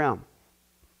other way around.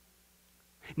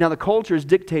 Now the culture is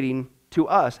dictating to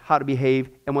us how to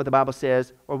behave and what the Bible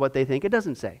says or what they think it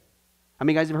doesn't say. How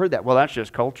many guys have heard that? Well, that's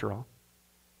just cultural.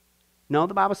 No,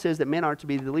 the Bible says that men are to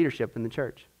be the leadership in the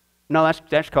church. No,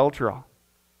 that's cultural.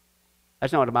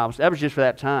 That's not what the Bible says. That was just for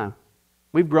that time.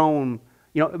 We've grown,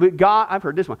 but God, I've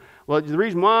heard this one. Well, the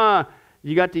reason why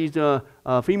you got these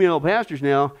female pastors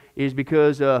now is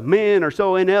because men are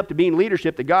so inept to being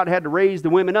leadership that God had to raise the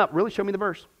women up. Really? Show me the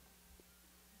verse.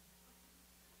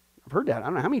 I've heard that. I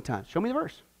don't know how many times. Show me the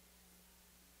verse.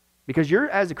 Because you're,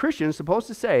 as a Christian, supposed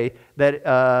to say that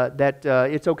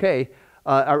it's okay,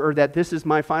 or that this is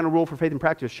my final rule for faith and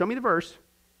practice. Show me the verse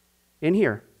in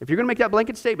here. If you're going to make that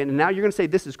blanket statement, and now you're going to say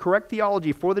this is correct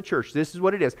theology for the church, this is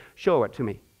what it is, show it to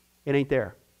me. It ain't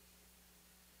there.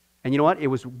 And you know what? It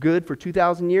was good for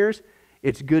 2,000 years.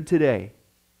 It's good today.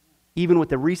 Even with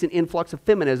the recent influx of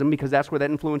feminism, because that's where that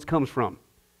influence comes from.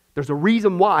 There's a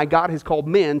reason why God has called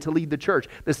men to lead the church.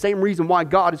 The same reason why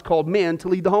God has called men to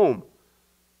lead the home.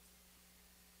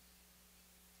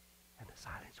 And the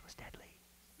silence was deadly.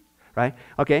 Right?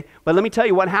 Okay, but let me tell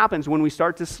you what happens when we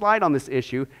start to slide on this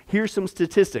issue. Here's some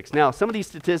statistics. Now, some of these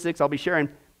statistics I'll be sharing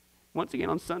once again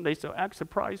on Sunday, so act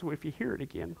surprised if you hear it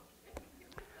again.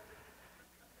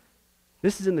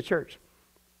 This is in the church.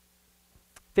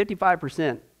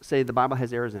 55% say the Bible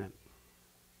has errors in it.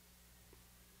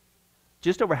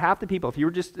 Just over half the people, if you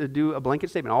were just to do a blanket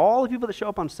statement, all the people that show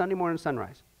up on Sunday morning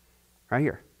sunrise, right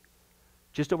here,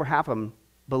 just over half of them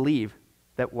believe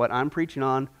that what I'm preaching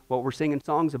on, what we're singing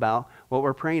songs about, what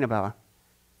we're praying about,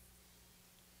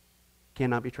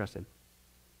 cannot be trusted.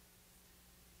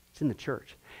 It's in the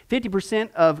church.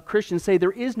 50% of Christians say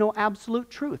there is no absolute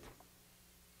truth.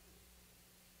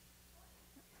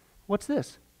 What's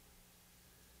this?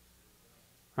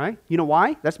 Right? You know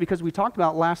why? That's because we talked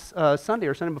about last Sunday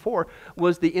or Sunday before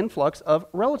was the influx of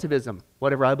relativism.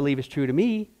 Whatever I believe is true to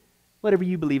me, whatever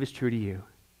you believe is true to you.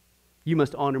 You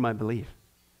must honor my belief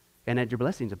and add your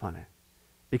blessings upon it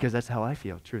because that's how I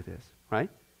feel truth is. Right?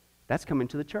 That's coming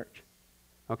to the church.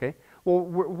 Okay? Well,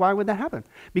 why would that happen?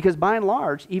 Because by and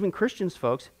large, even Christians,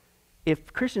 folks,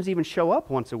 if Christians even show up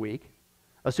once a week,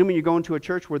 assuming you're going to a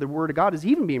church where the Word of God is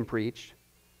even being preached,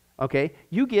 okay,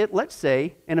 you get, let's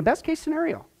say, in a best case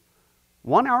scenario,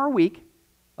 1 hour a week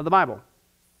of the Bible.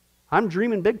 I'm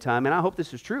dreaming big time, and I hope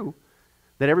this is true,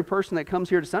 that every person that comes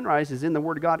here to Sunrise is in the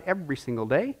Word of God every single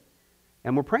day,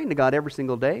 and we're praying to God every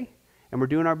single day, and we're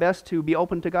doing our best to be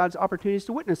open to God's opportunities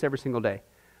to witness every single day.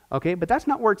 Okay, but that's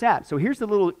not where it's at. So here's the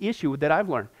little issue that I've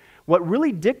learned. What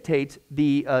really dictates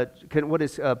what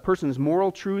is a person's moral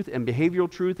truth and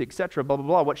behavioral truth, etc., blah, blah,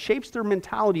 blah, what shapes their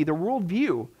mentality, their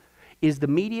worldview, is the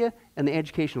media and the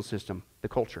educational system, the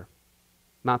culture,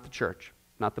 not the church,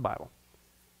 not the Bible.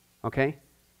 Okay?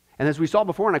 And as we saw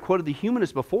before, and I quoted the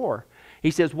humanist before,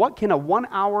 he says, what can a 1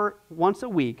 hour, once a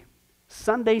week,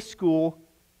 Sunday school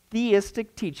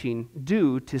theistic teaching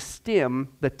do to stem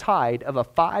the tide of a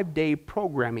 5-day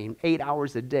programming, 8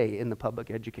 hours a day in the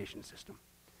public education system?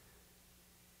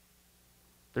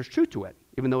 There's truth to it,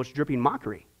 even though it's dripping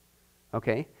mockery.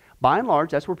 Okay? By and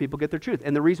large, that's where people get their truth.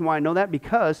 And the reason why I know that,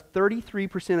 because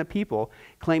 33% of people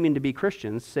claiming to be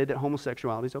Christians say that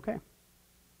homosexuality is okay.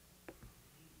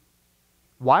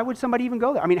 Why would somebody even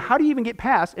go there? I mean, how do you even get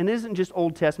past, and it isn't just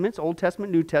Old Testament, it's Old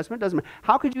Testament, New Testament, doesn't matter.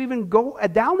 How could you even go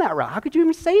down that route? How could you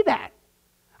even say that?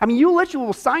 I mean, you literally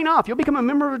will sign off. You'll become a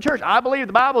member of the church. I believe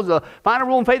the Bible is the final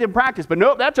rule in faith and practice, but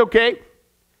nope, that's okay.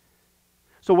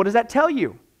 So what does that tell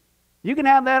you? You can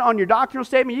have that on your doctrinal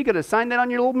statement. You could assign that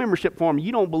on your little membership form.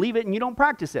 You don't believe it and you don't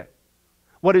practice it.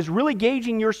 What is really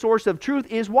gauging your source of truth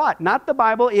is what? Not the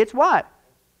Bible, it's what?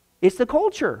 It's the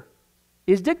culture.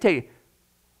 It's dictating.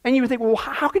 And you would think, well,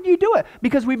 how could you do it?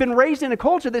 Because we've been raised in a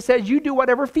culture that says you do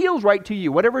whatever feels right to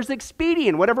you, whatever is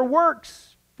expedient, whatever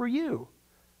works for you.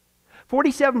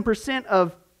 47%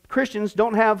 of Christians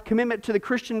don't have commitment to the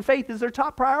Christian faith as their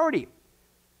top priority.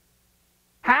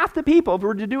 Half the people, if we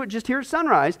were to do it just here at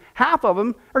Sunrise, half of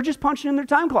them are just punching in their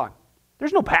time clock.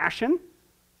 There's no passion,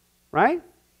 right?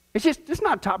 It's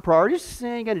not top priority. It's just,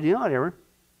 you got to do whatever.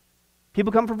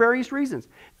 People come for various reasons.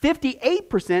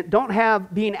 58% don't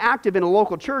have being active in a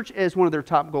local church as one of their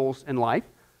top goals in life.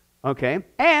 Okay?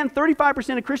 And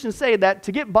 35% of Christians say that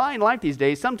to get by in life these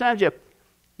days, sometimes you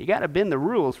got to bend the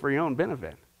rules for your own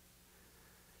benefit.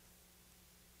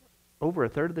 Over a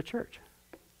third of the church.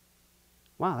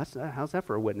 Wow, how's that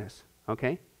for a witness?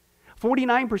 Okay?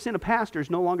 49% of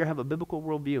pastors no longer have a biblical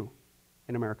worldview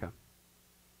in America.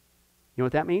 You know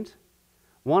what that means?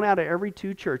 1 out of every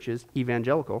 2 churches,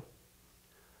 evangelical,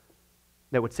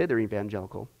 that would say they're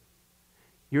evangelical,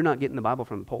 you're not getting the Bible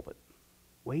from the pulpit.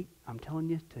 Wait, I'm telling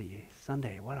you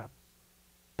Sunday, what a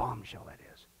bombshell that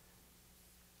is.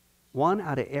 1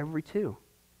 out of every 2.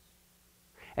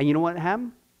 And you know what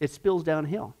happened? It spills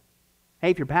downhill.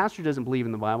 Hey, if your pastor doesn't believe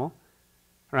in the Bible,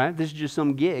 right, this is just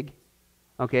some gig,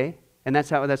 okay, and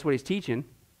that's what he's teaching,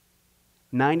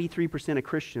 93% of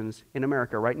Christians in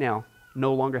America right now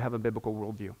no longer have a biblical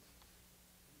worldview.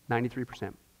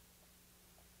 93%.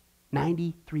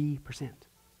 93%,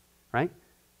 right?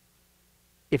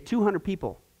 If 200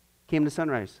 people came to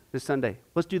Sunrise this Sunday,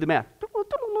 let's do the math.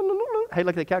 Hey,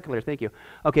 look at the calculator, thank you.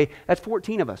 Okay, that's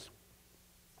 14 of us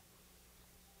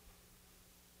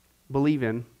believe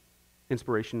in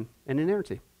inspiration and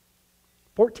inerrancy.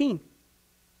 14.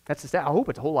 That's the stat. I hope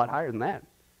it's a whole lot higher than that.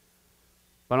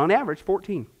 But on average,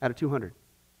 14 out of 200.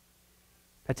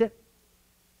 That's it.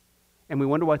 And we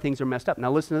wonder why things are messed up.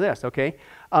 Now listen to this, okay?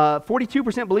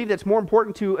 42% believe that it's more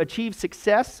important to achieve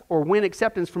success or win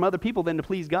acceptance from other people than to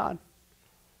please God.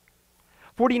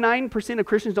 49% of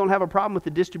Christians don't have a problem with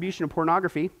the distribution of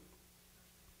pornography.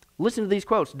 Listen to these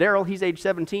quotes. Daryl, he's age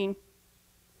 17.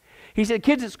 He said,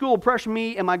 kids at school pressure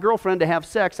me and my girlfriend to have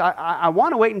sex. I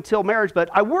want to wait until marriage, but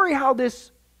I worry how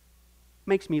this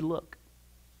makes me look.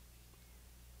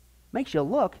 Makes you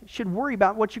look. Should worry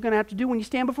about what you're going to have to do when you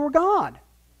stand before God.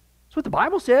 That's what the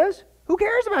Bible says. Who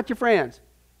cares about your friends?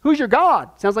 Who's your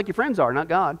God? Sounds like your friends are, not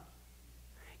God.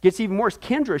 Gets even worse.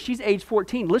 Kendra, she's age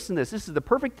 14. Listen to this. This is the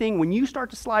perfect thing. When you start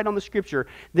to slide on the scripture,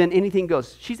 then anything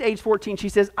goes. She's age 14. She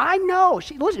says, I know.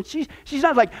 She's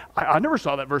not like, I never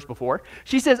saw that verse before.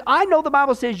 She says, I know the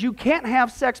Bible says you can't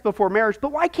have sex before marriage,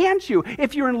 but why can't you?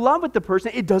 If you're in love with the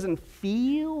person, it doesn't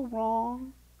feel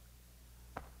wrong.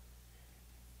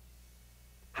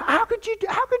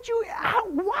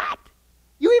 What?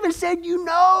 You even said you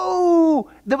know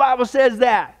the Bible says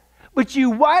that. But you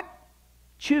what?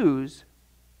 Choose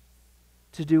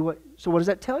to do what? So what does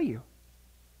that tell you?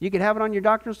 You can have it on your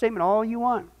doctrinal statement all you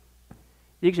want.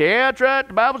 You can say, yeah, that's right,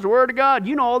 the Bible's the Word of God.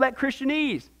 You know all that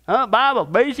Christianese. Bible,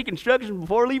 basic instructions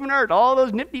before leaving earth. All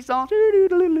those nifty songs.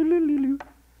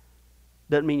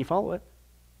 Doesn't mean you follow it.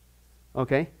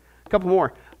 Okay, a couple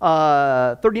more.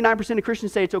 39% of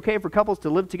Christians say it's okay for couples to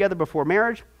live together before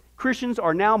marriage. Christians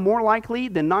are now more likely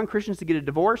than non-Christians to get a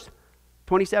divorce.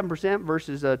 27%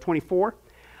 versus 24%.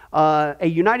 A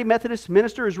United Methodist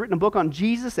minister has written a book on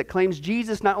Jesus that claims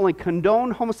Jesus not only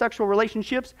condoned homosexual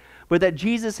relationships, but that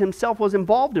Jesus himself was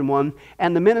involved in one,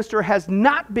 and the minister has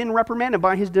not been reprimanded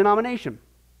by his denomination.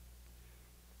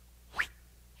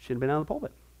 Should have been out of the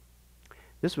pulpit.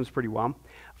 This one's pretty wild.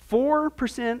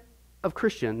 4% of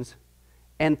Christians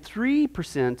and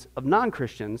 3% of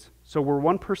non-Christians, so we're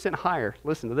 1% higher,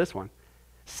 listen to this one,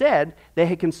 said they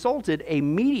had consulted a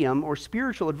medium or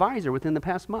spiritual advisor within the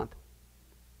past month.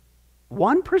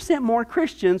 1% more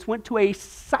Christians went to a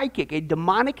psychic, a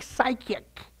demonic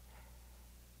psychic.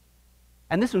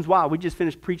 And this one's wild. We just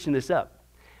finished preaching this up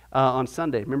on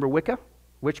Sunday. Remember Wicca?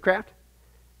 Witchcraft?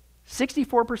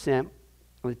 64%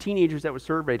 of the teenagers that were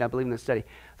surveyed, I believe in this study,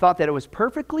 thought that it was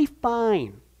perfectly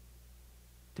fine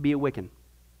to be a Wiccan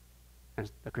and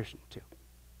a Christian too.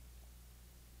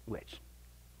 Which?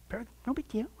 No big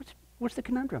deal. What's the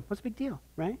conundrum? What's the big deal,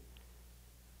 right?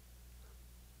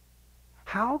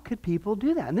 How could people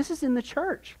do that? And this is in the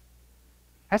church.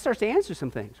 That starts to answer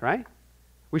some things, right?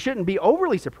 We shouldn't be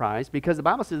overly surprised because the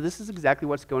Bible says this is exactly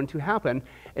what's going to happen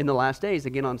in the last days.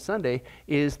 Again, on Sunday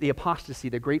is the apostasy,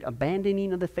 the great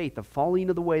abandoning of the faith, the falling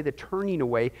of the way, the turning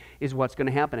away is what's going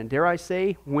to happen. And dare I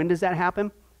say, when does that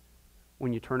happen?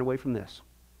 When you turn away from this.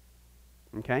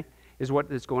 Okay? Is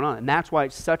what is going on. And that's why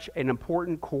it's such an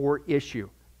important core issue.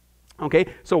 Okay,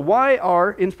 so why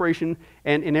are inspiration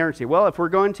and inerrancy? Well, if we're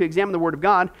going to examine the Word of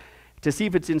God to see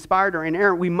if it's inspired or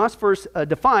inerrant, we must first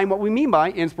define what we mean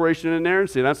by inspiration and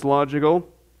inerrancy. That's logical.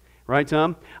 Right,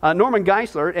 Tom? Norman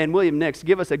Geisler and William Nix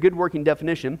give us a good working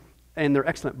definition in their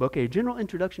excellent book, A General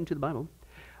Introduction to the Bible.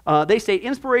 They say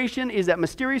inspiration is that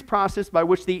mysterious process by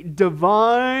which the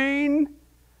divine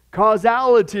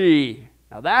causality,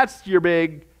 now that's your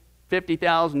big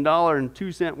 $50,000 and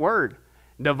 2-cent word.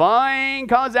 Divine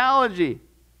causality.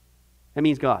 That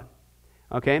means God.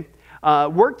 Okay?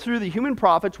 Worked through the human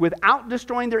prophets without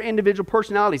destroying their individual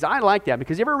personalities. I like that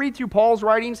because you ever read through Paul's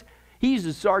writings? He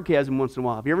uses sarcasm once in a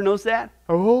while. Have you ever noticed that?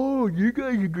 Oh, you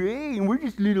guys are great and we're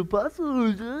just little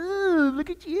puzzles. Oh, look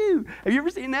at you. Have you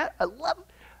ever seen that? I love it.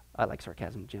 I like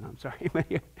sarcasm, Jen. I'm sorry.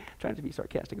 Trying to be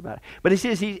sarcastic about it. But it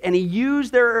says he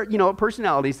used their,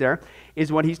 personalities there is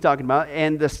what he's talking about.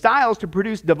 And the styles to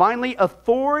produce divinely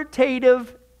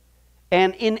authoritative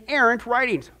and inerrant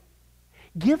writings.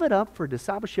 Give it up for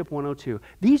Discipleship 102.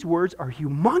 These words are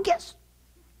humongous.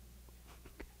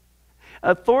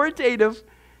 Authoritative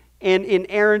and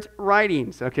inerrant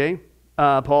writings, okay?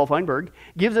 Paul Feinberg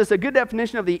gives us a good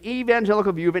definition of the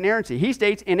evangelical view of inerrancy. He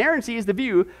states, inerrancy is the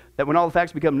view that when all the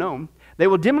facts become known, they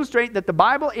will demonstrate that the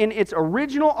Bible in its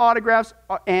original autographs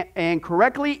and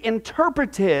correctly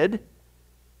interpreted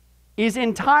is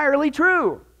entirely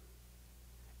true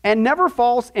and never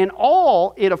false in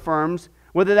all it affirms,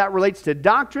 whether that relates to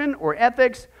doctrine or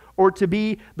ethics or to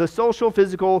be the social,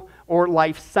 physical, or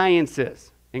life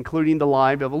sciences, including the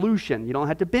live evolution. You don't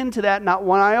have to bend to that, not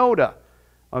one iota,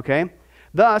 okay?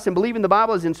 Thus, in believing the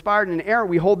Bible is inspired and inerrant,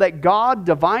 we hold that God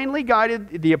divinely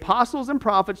guided the apostles and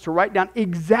prophets to write down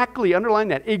exactly, underline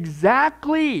that,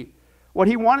 exactly what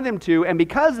he wanted them to. And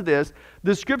because of this,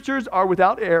 the scriptures are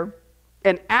without error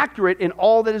and accurate in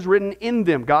all that is written in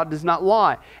them. God does not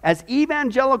lie. As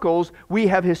evangelicals, we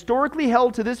have historically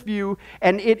held to this view,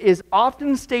 and it is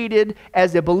often stated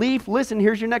as a belief. Listen,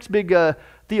 here's your next big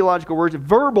theological words.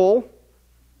 Verbal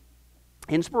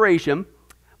inspiration,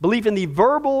 Belief in the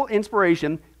verbal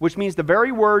inspiration, which means the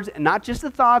very words, and not just the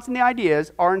thoughts and the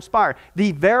ideas, are inspired.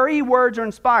 The very words are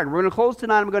inspired. We're going to close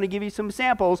tonight. I'm going to give you some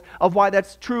samples of why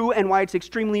that's true and why it's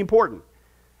extremely important.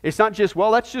 It's not just,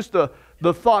 well, that's just the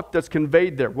thought that's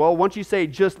conveyed there. Well, once you say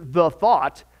just the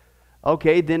thought,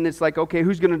 okay, then it's like, okay,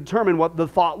 who's going to determine what the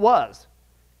thought was?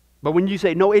 But when you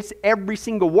say, no, it's every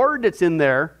single word that's in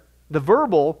there, the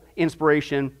verbal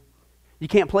inspiration, you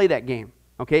can't play that game.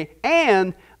 Okay,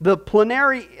 and the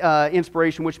plenary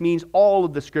inspiration, which means all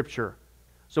of the Scripture.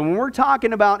 So when we're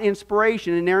talking about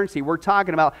inspiration and inerrancy, we're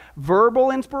talking about verbal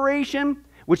inspiration,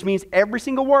 which means every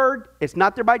single word. It's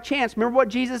not there by chance. Remember what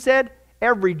Jesus said?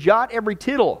 Every jot, every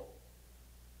tittle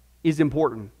is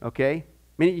important. Okay, I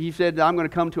mean, you said I'm going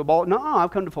to come to a ball. No,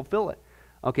 I've come to fulfill it.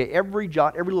 Okay, every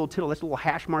jot, every little tittle, that's a little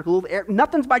hash mark,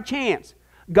 nothing's by chance.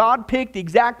 God picked the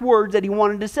exact words that He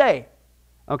wanted to say.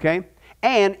 Okay.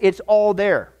 And it's all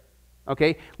there.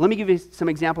 Okay? Let me give you some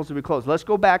examples as we close. Let's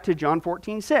go back to John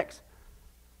 14:6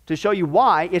 to show you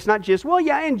why it's not just, well,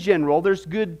 yeah, in general, there's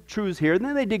good truths here. And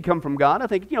then they did come from God. I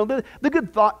think, the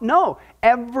good thought. No.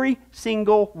 Every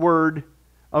single word,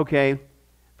 okay,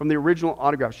 from the original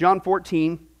autographs. John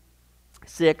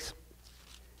 14:6.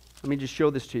 Let me just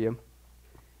show this to you.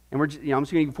 And I'm just going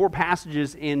to give you 4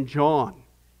 passages in John.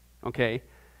 Okay?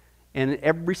 And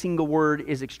every single word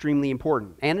is extremely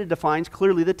important. And it defines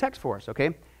clearly the text for us,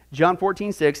 okay? John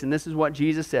 14:6, and this is what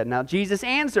Jesus said. Now, Jesus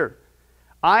answered,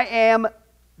 I am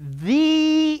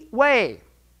the way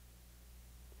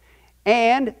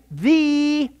and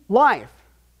the life.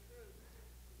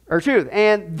 Or truth,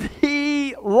 and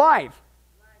the life.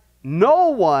 No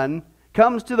one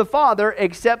comes to the Father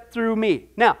except through me.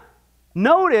 Now,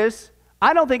 notice,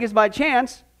 I don't think it's by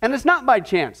chance, and it's not by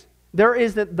chance. There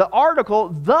is the article,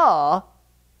 the,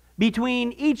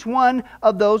 between each one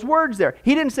of those words there.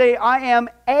 He didn't say, I am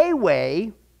a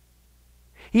way.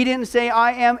 He didn't say,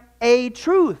 I am a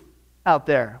truth out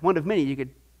there. One of many you could.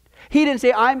 He didn't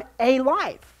say, I'm a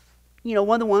life.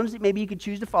 One of the ones that maybe you could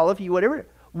choose to follow if you whatever.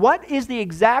 What is the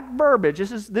exact verbiage?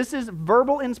 This is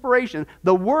verbal inspiration.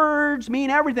 The words mean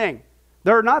everything.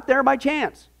 They're not there by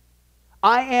chance.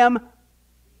 I am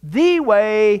the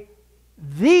way,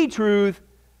 the truth,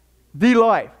 the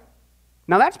life.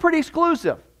 Now that's pretty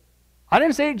exclusive. I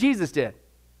didn't say it, Jesus did.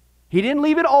 He didn't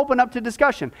leave it open up to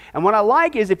discussion. And what I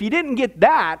like is if you didn't get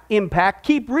that impact,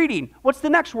 keep reading. What's the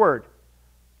next word?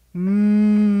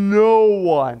 No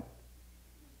one.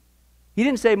 He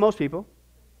didn't say most people.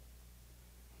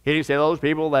 He didn't say those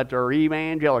people that are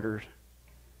evangelicals.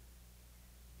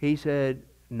 He said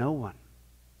no one.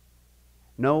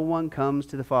 No one comes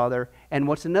to the Father. And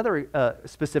what's another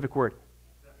specific word?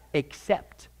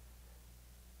 Except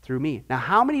through me. Now,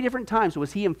 how many different times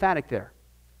was he emphatic there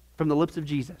from the lips of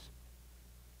Jesus?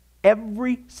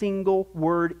 Every single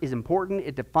word is important.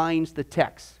 It defines the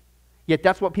text. Yet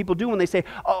that's what people do when they say,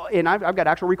 oh, and I've got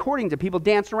actual recordings of people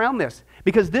dance around this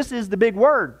because this is the big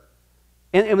word.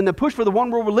 And when the push for the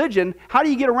one world religion, how do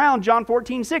you get around John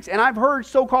 14:6? And I've heard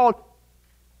so-called,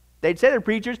 they'd say they're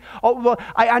preachers, oh, well,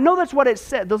 I know that's what it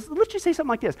said. Let's just say something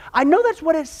like this. I know that's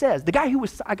what it says. The guy who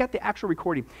was, I got the actual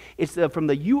recording. It's from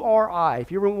the URI.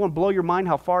 If you ever want to blow your mind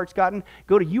how far it's gotten,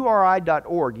 go to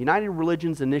URI.org, United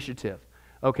Religions Initiative.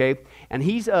 Okay? And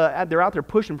they're out there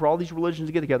pushing for all these religions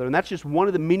to get together. And that's just one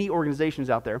of the many organizations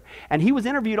out there. And he was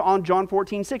interviewed on John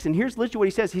 14:6. And here's literally what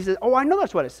he says. He says, oh, I know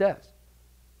that's what it says.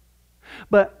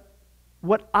 But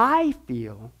what I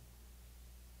feel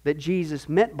that Jesus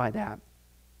meant by that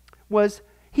was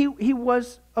he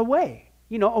was a way,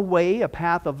 a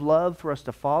path of love for us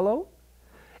to follow,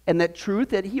 and that truth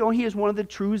that he is one of the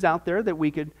truths out there that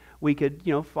we could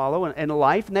follow in a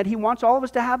life, and that he wants all of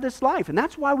us to have this life, and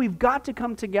that's why we've got to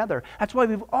come together. That's why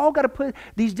we've all got to put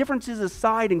these differences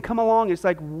aside and come along. It's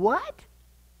like, what?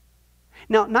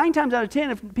 Now, 9 times out of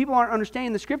 10, if people aren't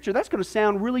understanding the Scripture, that's going to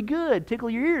sound really good, tickle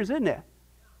your ears, isn't it?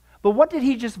 But what did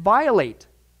he just violate?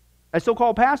 A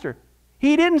so-called pastor.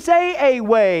 He didn't say a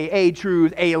way, a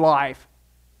truth, a life.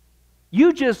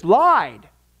 You just lied.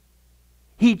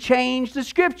 He changed the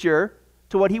Scripture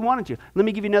to what he wanted to. Let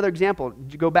me give you another example.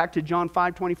 Go back to John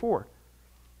 5:24.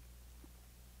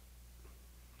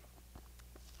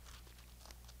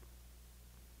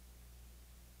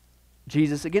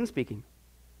 Jesus again speaking.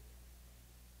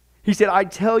 He said, I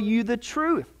tell you the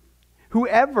truth.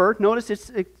 Whoever, notice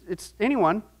it's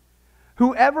anyone,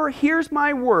 whoever hears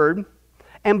my word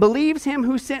and believes him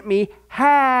who sent me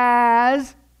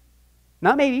has,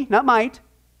 not maybe, not might,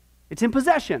 it's in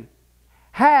possession,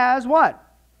 has what?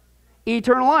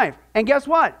 Eternal life. And guess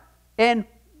what? And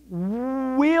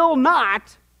will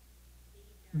not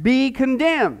be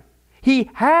condemned.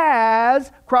 He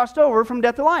has crossed over from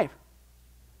death to life.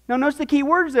 Now notice the key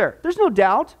words there. There's no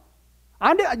doubt.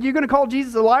 You're going to call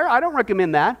Jesus a liar? I don't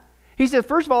recommend that. He says,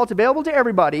 first of all, it's available to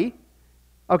everybody,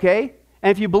 okay?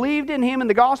 And if you believed in him in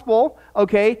the gospel,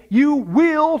 okay, you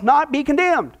will not be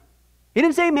condemned. He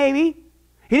didn't say maybe.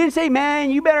 He didn't say,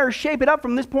 man, you better shape it up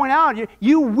from this point out.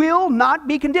 You will not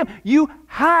be condemned. You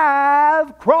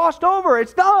have crossed over.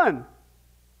 It's done.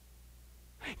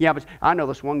 Yeah, but I know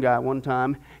this one guy one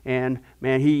time, and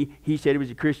man, he said he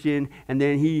was a Christian, and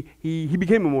then he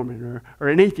became a Mormon or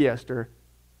an atheist, or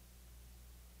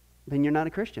then you're not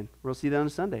a Christian. We'll see that on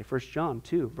Sunday. 1 John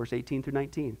 2, verse 18 through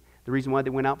 19. The reason why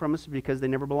they went out from us is because they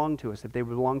never belonged to us. If they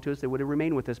belonged to us, they would have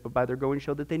remained with us, but by their going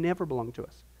showed that they never belonged to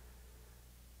us.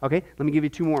 Okay, let me give you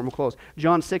two more and we'll close.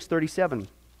 John 6:37.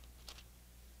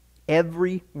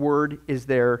 Every word is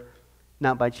there,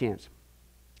 not by chance.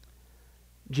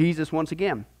 Jesus, once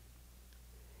again,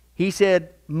 he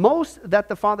said, most that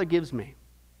the Father gives me,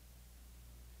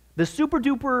 the super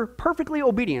duper perfectly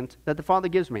obedient that the Father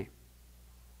gives me,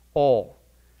 all,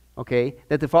 okay,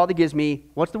 that the Father gives me,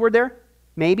 what's the word there?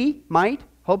 Maybe, might,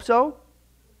 hope so,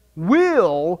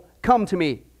 will come to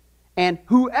me. And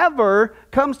whoever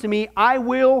comes to me, I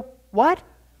will, what?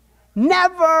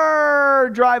 Never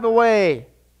drive away.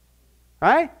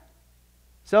 Right?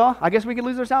 So, I guess we could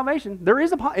lose our salvation.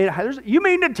 You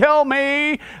mean to tell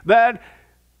me that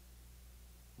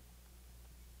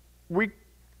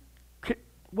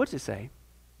what's it say?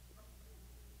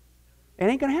 It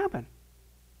ain't going to happen.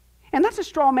 And that's a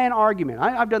straw man argument.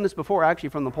 I've done this before, actually,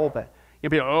 from the pulpit. You'll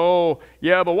be like, oh,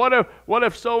 yeah, but what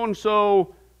if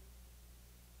so-and-so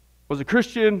was a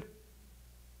Christian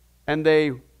and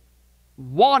they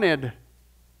wanted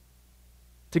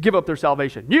to give up their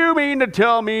salvation? You mean to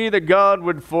tell me that God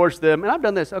would force them? And I've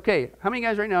done this. Okay, how many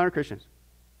guys right now are Christians?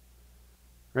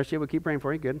 Rest of you, we'll keep praying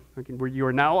for you. Good. Okay, you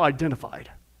are now identified.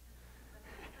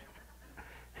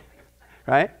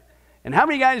 Right? And how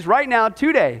many guys right now,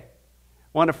 today,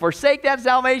 want to forsake that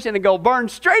salvation and go burn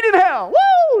straight in hell?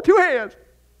 Woo! 2 hands.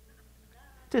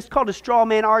 It's called a straw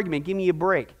man argument. Give me a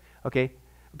break. Okay?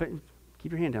 But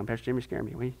keep your hand down, Pastor Jim. You're scaring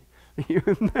me.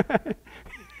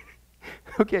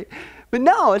 Okay. But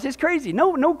no, it's just crazy.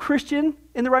 No Christian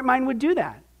in the right mind would do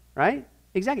that. Right?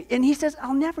 Exactly. And he says,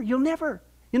 you'll never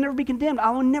be condemned. I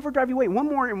will never drive you away. One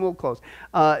more and we'll close.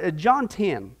 John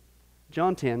 10.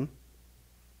 John 10.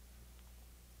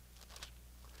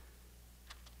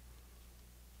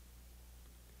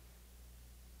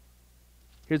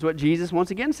 Here's what Jesus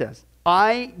once again says.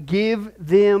 I give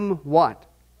them what?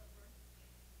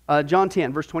 John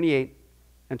 10, verse 28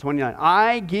 and 29.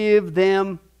 I give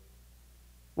them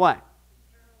what?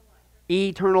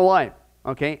 Eternal life.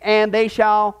 Okay? And they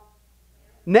shall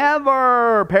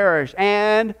never perish.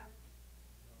 And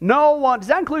no one, does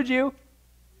that include you?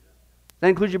 Does that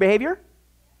include your behavior?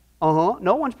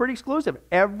 No one's pretty exclusive.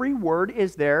 Every word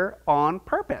is there on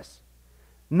purpose.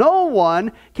 No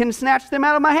one can snatch them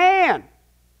out of my hand.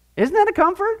 Isn't that a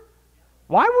comfort?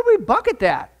 Why would we bucket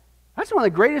that? That's one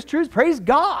of the greatest truths. Praise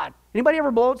God. Anybody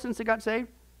ever blow it since they got saved?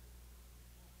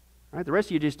 All right, the rest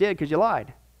of you just did because you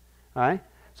lied. All right?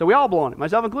 So we all blown it,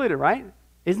 myself included, right?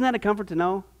 Isn't that a comfort to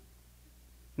know?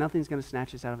 Nothing's going to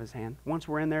snatch us out of his hand. Once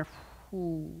we're in there,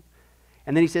 whew.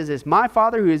 And then he says this, my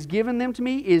Father who has given them to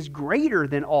me is greater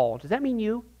than all. Does that mean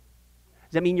you?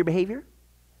 Does that mean your behavior?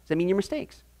 Does that mean your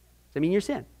mistakes? Does that mean your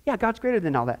sin? Yeah, God's greater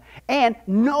than all that. And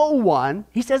no one,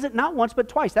 he says it not once but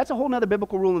twice. That's a whole other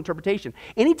biblical rule of interpretation.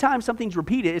 Anytime something's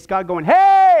repeated, it's God going,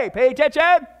 hey, pay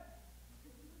attention,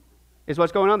 is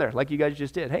what's going on there, like you guys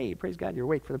just did. Hey, praise God, you're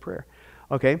awake for the prayer.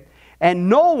 Okay? And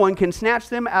no one can snatch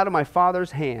them out of my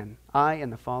Father's hand. I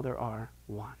and the Father are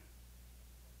one.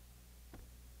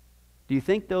 Do you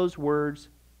think those words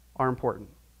are important?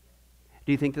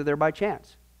 Do you think that they're by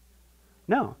chance?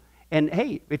 No. And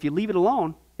hey, if you leave it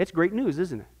alone, it's great news,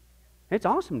 isn't it? It's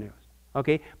awesome news.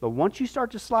 Okay? But once you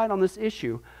start to slide on this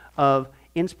issue of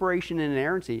inspiration and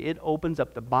inerrancy, it opens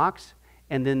up the box,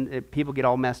 and then people get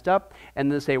all messed up,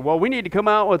 and they say, well, we need to come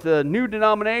out with a new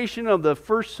denomination of the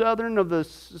First Southern, of the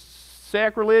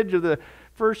sacrilege, of the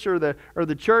First, or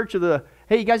the church, of the,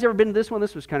 hey, you guys ever been to this one?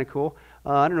 This was kind of cool.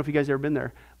 I don't know if you guys ever been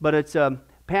there, but it's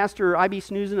Pastor I.B.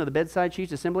 Snoozen of the Bedside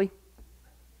Chiefs Assembly.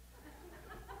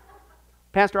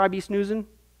 Pastor I.B. Snoozen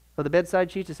of the Bedside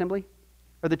Chiefs Assembly,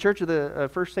 or the Church of the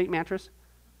First Saint Mattress.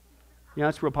 Yeah,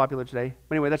 that's real popular today.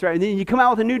 But anyway, that's right. And then you come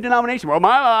out with a new denomination. Well,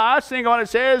 I sing on it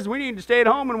says we need to stay at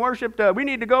home and worship. We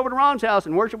need to go over to Ron's house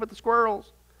and worship with the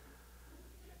squirrels.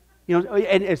 You know,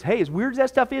 and as weird as that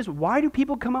stuff is, why do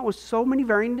people come out with so many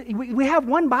varying? We have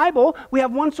one Bible. We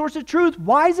have one source of truth.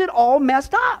 Why is it all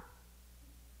messed up?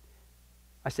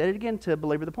 I said it again to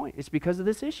belabor the point. It's because of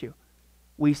this issue.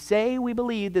 We say we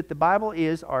believe that the Bible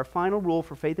is our final rule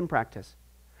for faith and practice.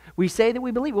 We say that we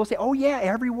believe. We'll say, oh yeah,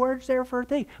 every word's there for a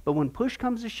thing. But when push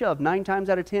comes to shove, 9 times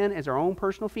out of 10 is our own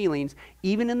personal feelings,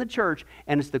 even in the church,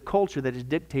 and it's the culture that is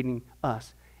dictating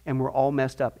us. And we're all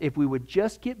messed up. If we would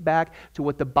just get back to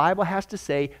what the Bible has to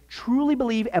say, truly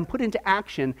believe, and put into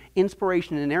action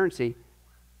inspiration and inerrancy,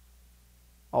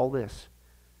 all this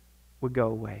would go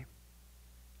away.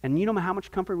 And you know how much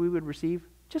comfort we would receive?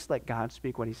 Just let God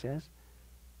speak what he says.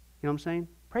 You know what I'm saying?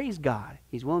 Praise God.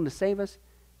 He's willing to save us.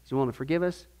 He's willing to forgive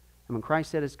us. And when Christ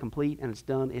said it's complete and it's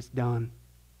done, it's done.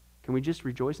 Can we just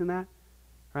rejoice in that?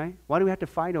 Right? Why do we have to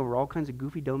fight over all kinds of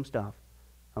goofy, dumb stuff?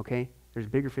 Okay? There's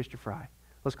bigger fish to fry.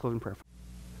 Let's close in prayer.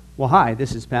 Well, hi,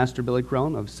 this is Pastor Billy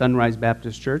Crone of Sunrise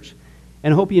Baptist Church,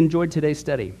 and I hope you enjoyed today's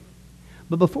study.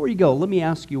 But before you go, let me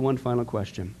ask you one final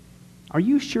question. Are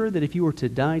you sure that if you were to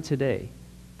die today,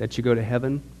 that you go to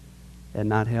heaven and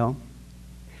not hell?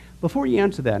 Before you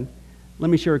answer that,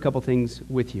 let me share a couple things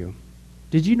with you.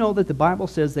 Did you know that the Bible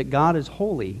says that God is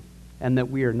holy and that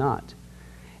we are not?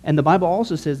 And the Bible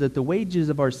also says that the wages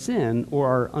of our sin or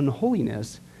our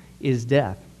unholiness is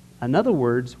death. In other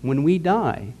words, when we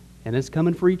die, and it's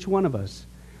coming for each one of us,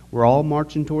 we're all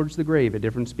marching towards the grave at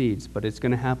different speeds, but it's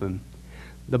going to happen.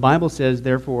 The Bible says,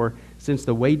 therefore, since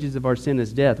the wages of our sin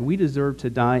is death, we deserve to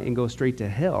die and go straight to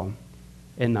hell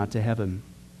and not to heaven.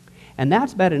 And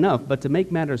that's bad enough, but to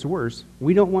make matters worse,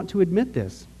 we don't want to admit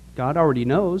this. God already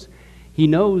knows. He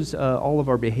knows all of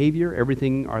our behavior,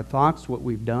 everything, our thoughts, what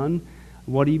we've done,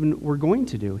 what even we're going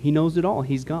to do. He knows it all.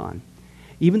 He's gone.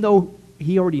 Even though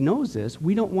he already knows this,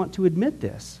 we don't want to admit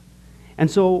this.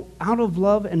 And so, out of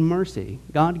love and mercy,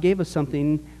 God gave us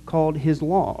something called his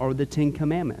law, or the 10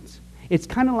 Commandments. It's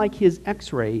kind of like his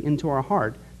x-ray into our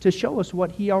heart to show us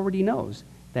what he already knows,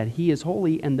 that he is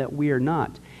holy and that we are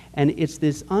not. And it's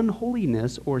this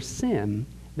unholiness or sin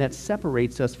that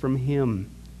separates us from him.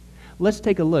 Let's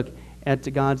take a look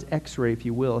at God's x-ray, if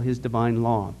you will, his divine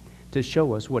law, to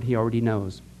show us what he already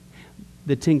knows.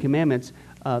 The 10 Commandments,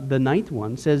 the 9th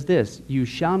one says this: you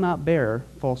shall not bear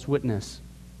false witness.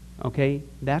 Okay?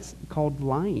 That's called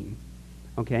lying.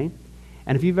 Okay?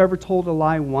 And if you've ever told a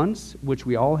lie once, which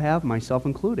we all have, myself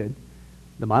included,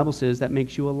 the Bible says that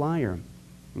makes you a liar.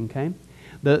 Okay?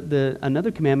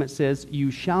 Another commandment says you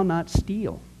shall not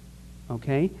steal.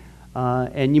 Okay?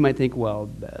 And you might think, well,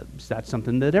 that's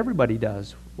something that everybody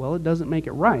does. Well, it doesn't make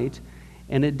it right,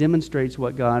 and it demonstrates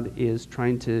what God is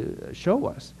trying to show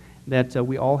us, that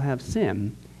we all have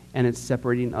sin, and it's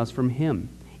separating us from him.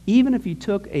 Even if you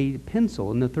took a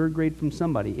pencil in the 3rd grade from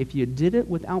somebody, if you did it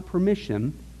without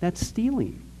permission, that's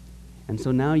stealing. And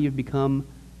so now you've become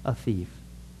a thief.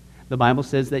 The Bible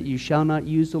says that you shall not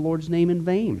use the Lord's name in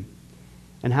vain.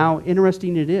 And how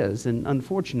interesting it is and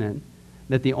unfortunate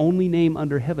that the only name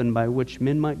under heaven by which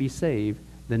men might be saved,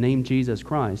 the name Jesus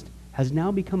Christ, has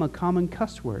now become a common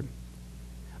cuss word.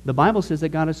 The Bible says that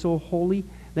God is so holy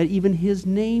that even his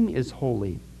name is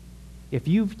holy. If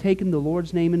you've taken the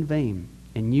Lord's name in vain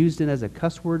and used it as a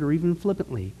cuss word or even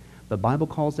flippantly, the Bible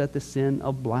calls that the sin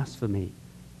of blasphemy.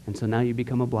 And so now you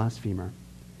become a blasphemer.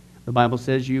 The Bible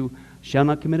says you shall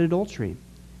not commit adultery.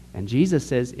 And Jesus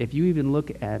says if you even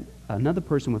look at another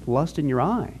person with lust in your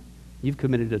eye, you've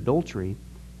committed adultery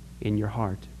in your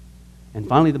heart. And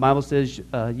finally, the Bible says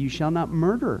you shall not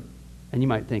murder. And you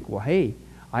might think, well, hey,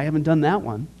 I haven't done that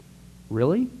one.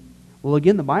 Really? Well,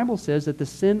 again, the Bible says that the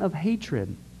sin of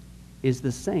hatred is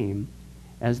the same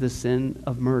as the sin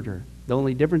of murder. The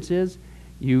only difference is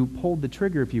you pulled the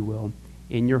trigger, if you will,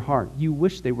 in your heart. You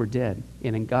wish they were dead.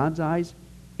 And in God's eyes,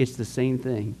 it's the same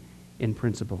thing in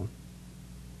principle.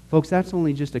 Folks, that's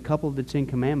only just a couple of the 10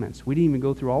 Commandments. We didn't even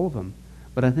go through all of them.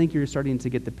 But I think you're starting to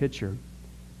get the picture.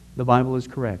 The Bible is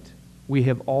correct. We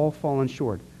have all fallen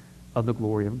short of the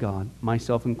glory of God,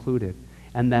 myself included,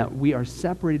 and that we are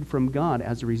separated from God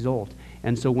as a result.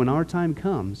 And so when our time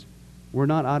comes, we're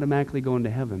not automatically going to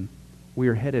heaven. We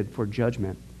are headed for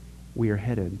judgment. We are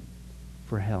headed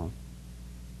for hell.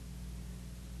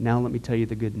 Now let me tell you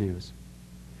the good news.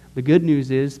 The good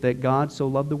news is that God so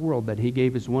loved the world that he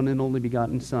gave his one and only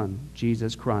begotten Son,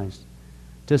 Jesus Christ,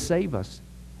 to save us.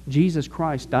 Jesus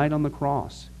Christ died on the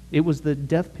cross. It was the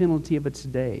death penalty of its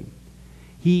day.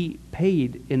 He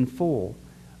paid in full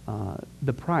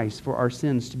the price for our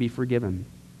sins to be forgiven.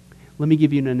 Let me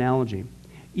give you an analogy.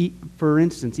 For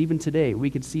instance, even today, we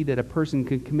could see that a person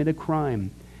could commit a crime.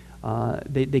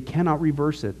 They cannot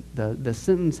reverse it. The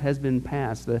sentence has been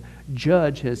passed. The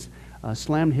judge has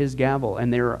slammed his gavel,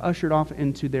 and they are ushered off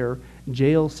into their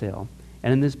jail cell.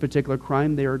 And in this particular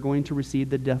crime, they are going to receive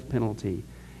the death penalty.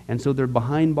 And so they're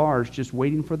behind bars just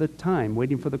waiting for the time,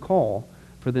 waiting for the call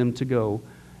for them to go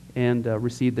and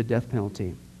receive the death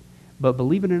penalty. But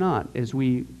believe it or not, as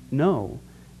we know,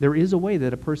 there is a way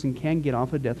that a person can get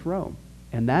off a death row.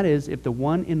 And that is if the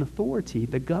one in authority,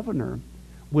 the governor,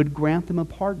 would grant them a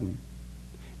pardon.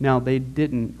 Now, they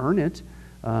didn't earn it.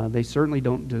 They certainly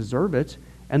don't deserve it.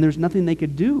 And there's nothing they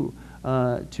could do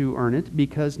to earn it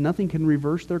because nothing can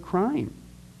reverse their crime.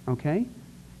 Okay?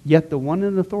 Yet the one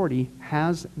in authority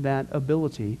has that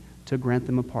ability to grant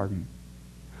them a pardon.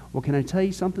 Well, can I tell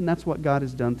you something? That's what God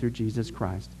has done through Jesus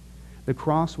Christ. The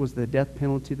cross was the death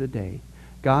penalty of the day.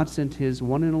 God sent his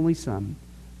one and only Son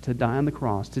to die on the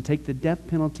cross, to take the death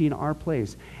penalty in our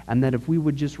place, and that if we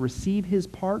would just receive his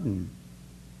pardon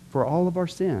for all of our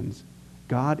sins,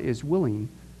 God is willing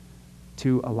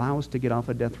to allow us to get off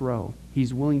a death row.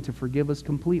 He's willing to forgive us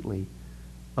completely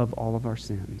of all of our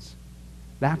sins.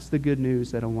 That's the good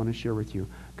news that I want to share with you.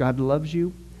 God loves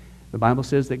you. The Bible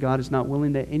says that God is not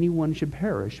willing that anyone should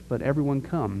perish, but everyone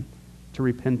come to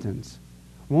repentance.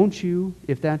 Won't you,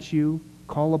 if that's you,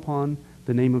 call upon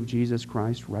the name of Jesus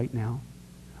Christ right now?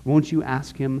 Won't you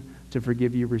ask him to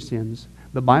forgive you your sins?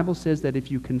 The Bible says that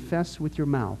if you confess with your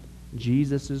mouth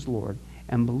Jesus is Lord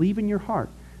and believe in your heart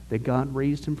that God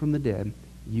raised him from the dead,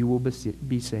 you will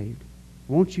be saved.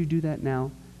 Won't you do that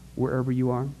now, wherever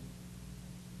you are?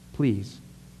 Please,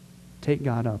 take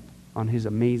God up on his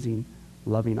amazing,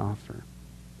 loving offer.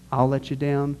 I'll let you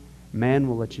down. Man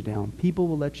will let you down. People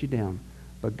will let you down.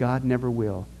 But God never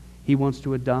will. He wants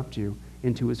to adopt you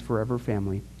into his forever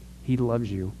family. He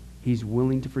loves you. He's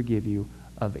willing to forgive you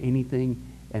of anything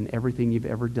and everything you've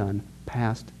ever done,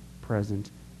 past,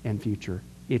 present, and future.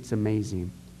 It's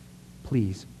amazing.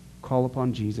 Please, call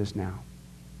upon Jesus now.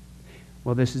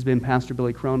 Well, this has been Pastor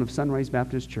Billy Crone of Sunrise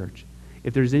Baptist Church.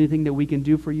 If there's anything that we can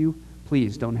do for you,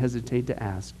 please don't hesitate to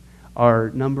ask.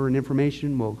 Our number and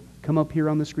information will come up here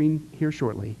on the screen here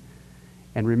shortly.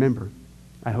 And remember,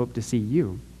 I hope to see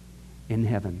you in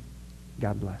heaven.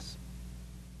 God bless.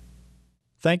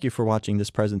 Thank you for watching this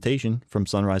presentation from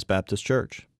Sunrise Baptist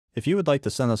Church. If you would like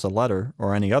to send us a letter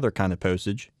or any other kind of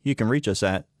postage, you can reach us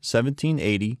at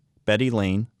 1780 Betty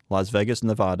Lane, Las Vegas,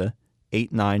 Nevada,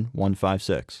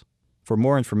 89156. For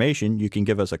more information, you can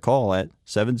give us a call at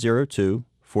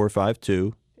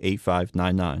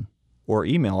 702-452-8599 or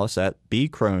email us at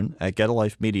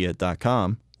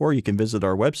bcrone@getalifemedia.com, or you can visit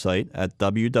our website at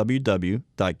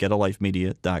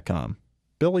www.getalifemedia.com.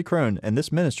 Billy Crone and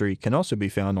this ministry can also be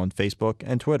found on Facebook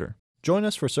and Twitter. Join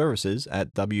us for services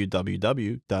at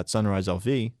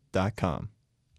www.sunriselv.com.